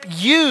equip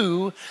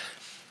you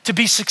to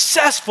be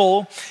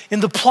successful in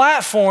the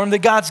platform that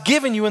God's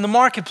given you in the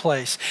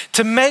marketplace,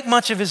 to make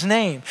much of His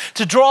name,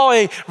 to draw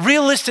a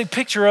realistic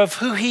picture of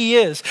who He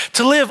is,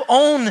 to live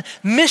on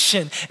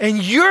mission.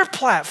 And your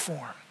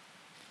platform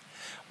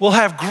will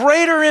have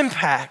greater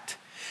impact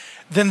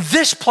than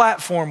this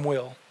platform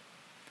will.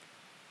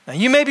 Now,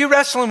 you may be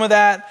wrestling with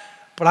that,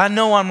 but I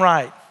know I'm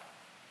right.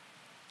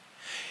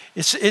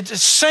 It's the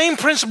same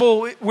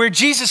principle where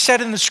Jesus said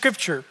in the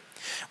scripture,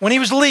 when He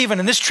was leaving,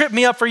 and this tripped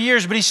me up for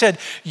years, but He said,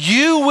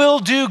 you will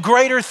do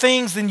greater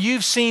things than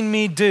you've seen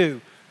me do.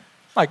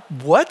 Like,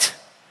 what?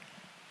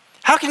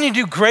 How can you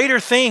do greater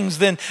things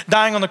than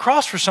dying on the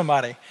cross for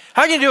somebody?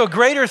 How can you do a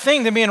greater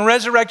thing than being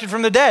resurrected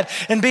from the dead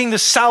and being the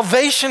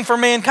salvation for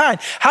mankind?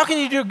 How can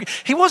you do,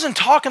 He wasn't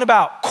talking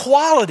about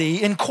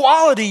quality. In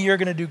quality, you're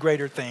gonna do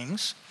greater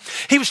things.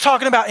 He was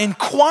talking about in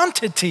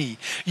quantity,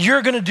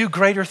 you're gonna do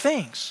greater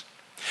things.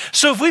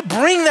 So if we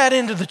bring that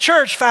into the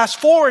church, fast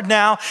forward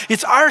now,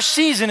 it's our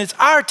season, it's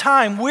our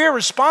time, we're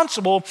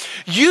responsible.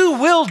 You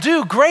will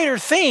do greater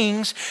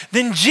things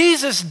than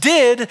Jesus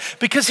did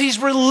because He's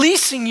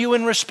releasing you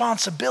in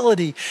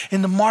responsibility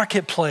in the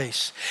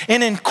marketplace.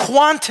 And in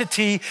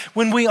quantity,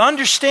 when we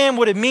understand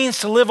what it means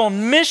to live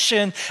on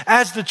mission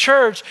as the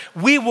church,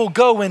 we will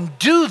go and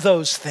do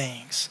those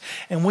things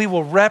and we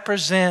will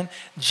represent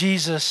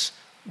Jesus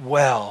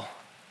well.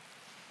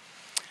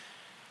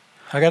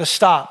 I got to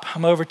stop.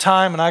 I'm over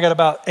time and I got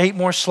about 8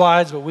 more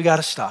slides, but we got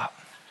to stop.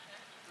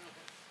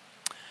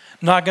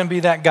 I'm not going to be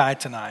that guy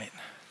tonight.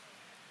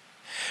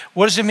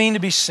 What does it mean to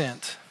be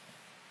sent?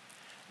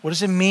 What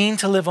does it mean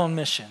to live on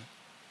mission?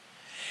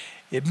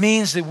 It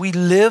means that we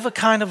live a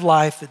kind of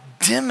life that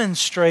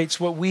demonstrates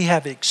what we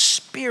have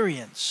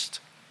experienced.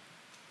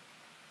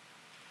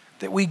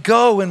 That we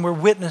go and we're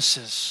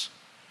witnesses.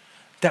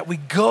 That we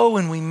go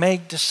and we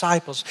make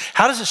disciples.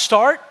 How does it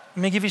start?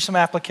 Let me give you some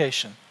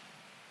application.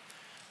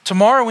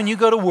 Tomorrow when you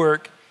go to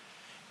work,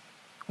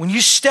 when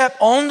you step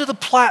onto the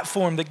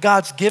platform that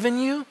God's given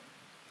you,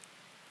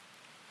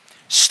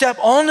 step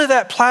onto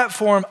that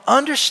platform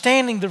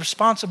understanding the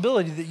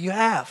responsibility that you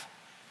have.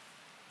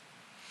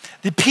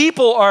 The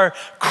people are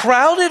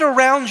crowded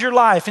around your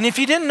life. And if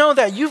you didn't know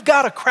that, you've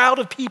got a crowd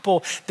of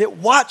people that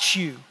watch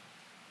you.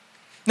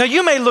 Now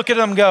you may look at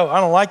them and go, I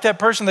don't like that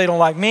person, they don't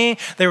like me,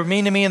 they were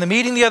mean to me in the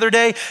meeting the other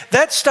day.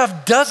 That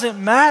stuff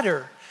doesn't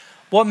matter.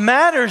 What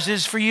matters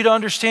is for you to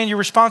understand your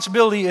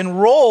responsibility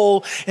and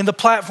role in the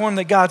platform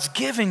that God's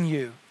given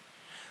you.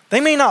 They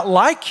may not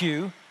like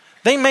you.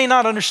 They may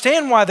not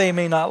understand why they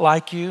may not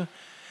like you.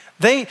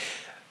 But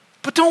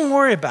don't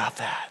worry about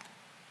that.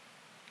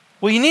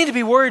 What you need to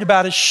be worried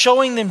about is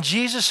showing them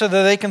Jesus so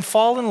that they can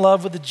fall in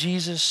love with the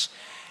Jesus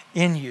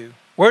in you.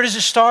 Where does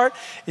it start?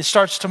 It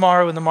starts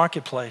tomorrow in the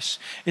marketplace.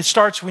 It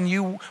starts when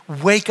you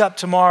wake up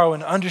tomorrow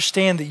and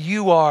understand that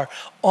you are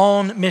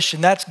on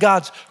mission. That's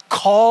God's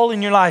call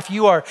in your life.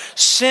 You are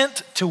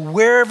sent to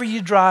wherever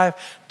you drive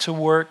to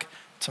work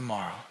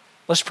tomorrow.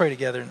 Let's pray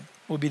together and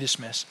we'll be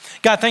dismissed.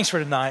 God, thanks for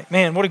tonight.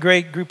 Man, what a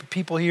great group of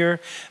people here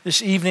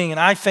this evening. And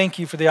I thank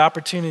you for the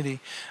opportunity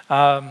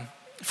from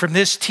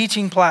this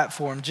teaching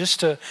platform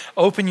just to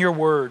open your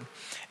word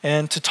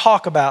and to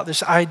talk about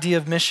this idea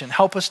of mission.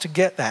 Help us to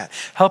get that.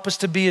 Help us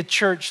to be a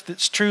church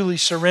that's truly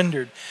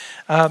surrendered.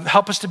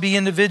 Help us to be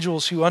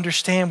individuals who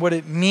understand what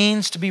it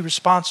means to be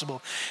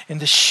responsible in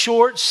the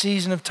short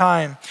season of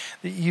time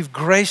that you've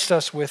graced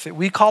us with, that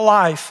we call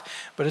life,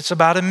 but it's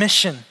about a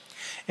mission.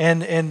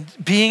 And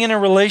being in a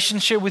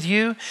relationship with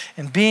you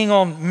and being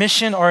on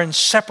mission are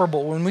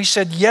inseparable. When we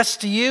said yes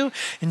to you,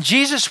 in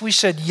Jesus, we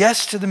said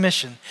yes to the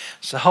mission.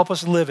 So help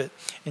us live it.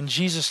 In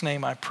Jesus'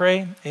 name I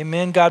pray.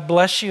 Amen. God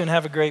bless you and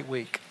have a great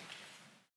week.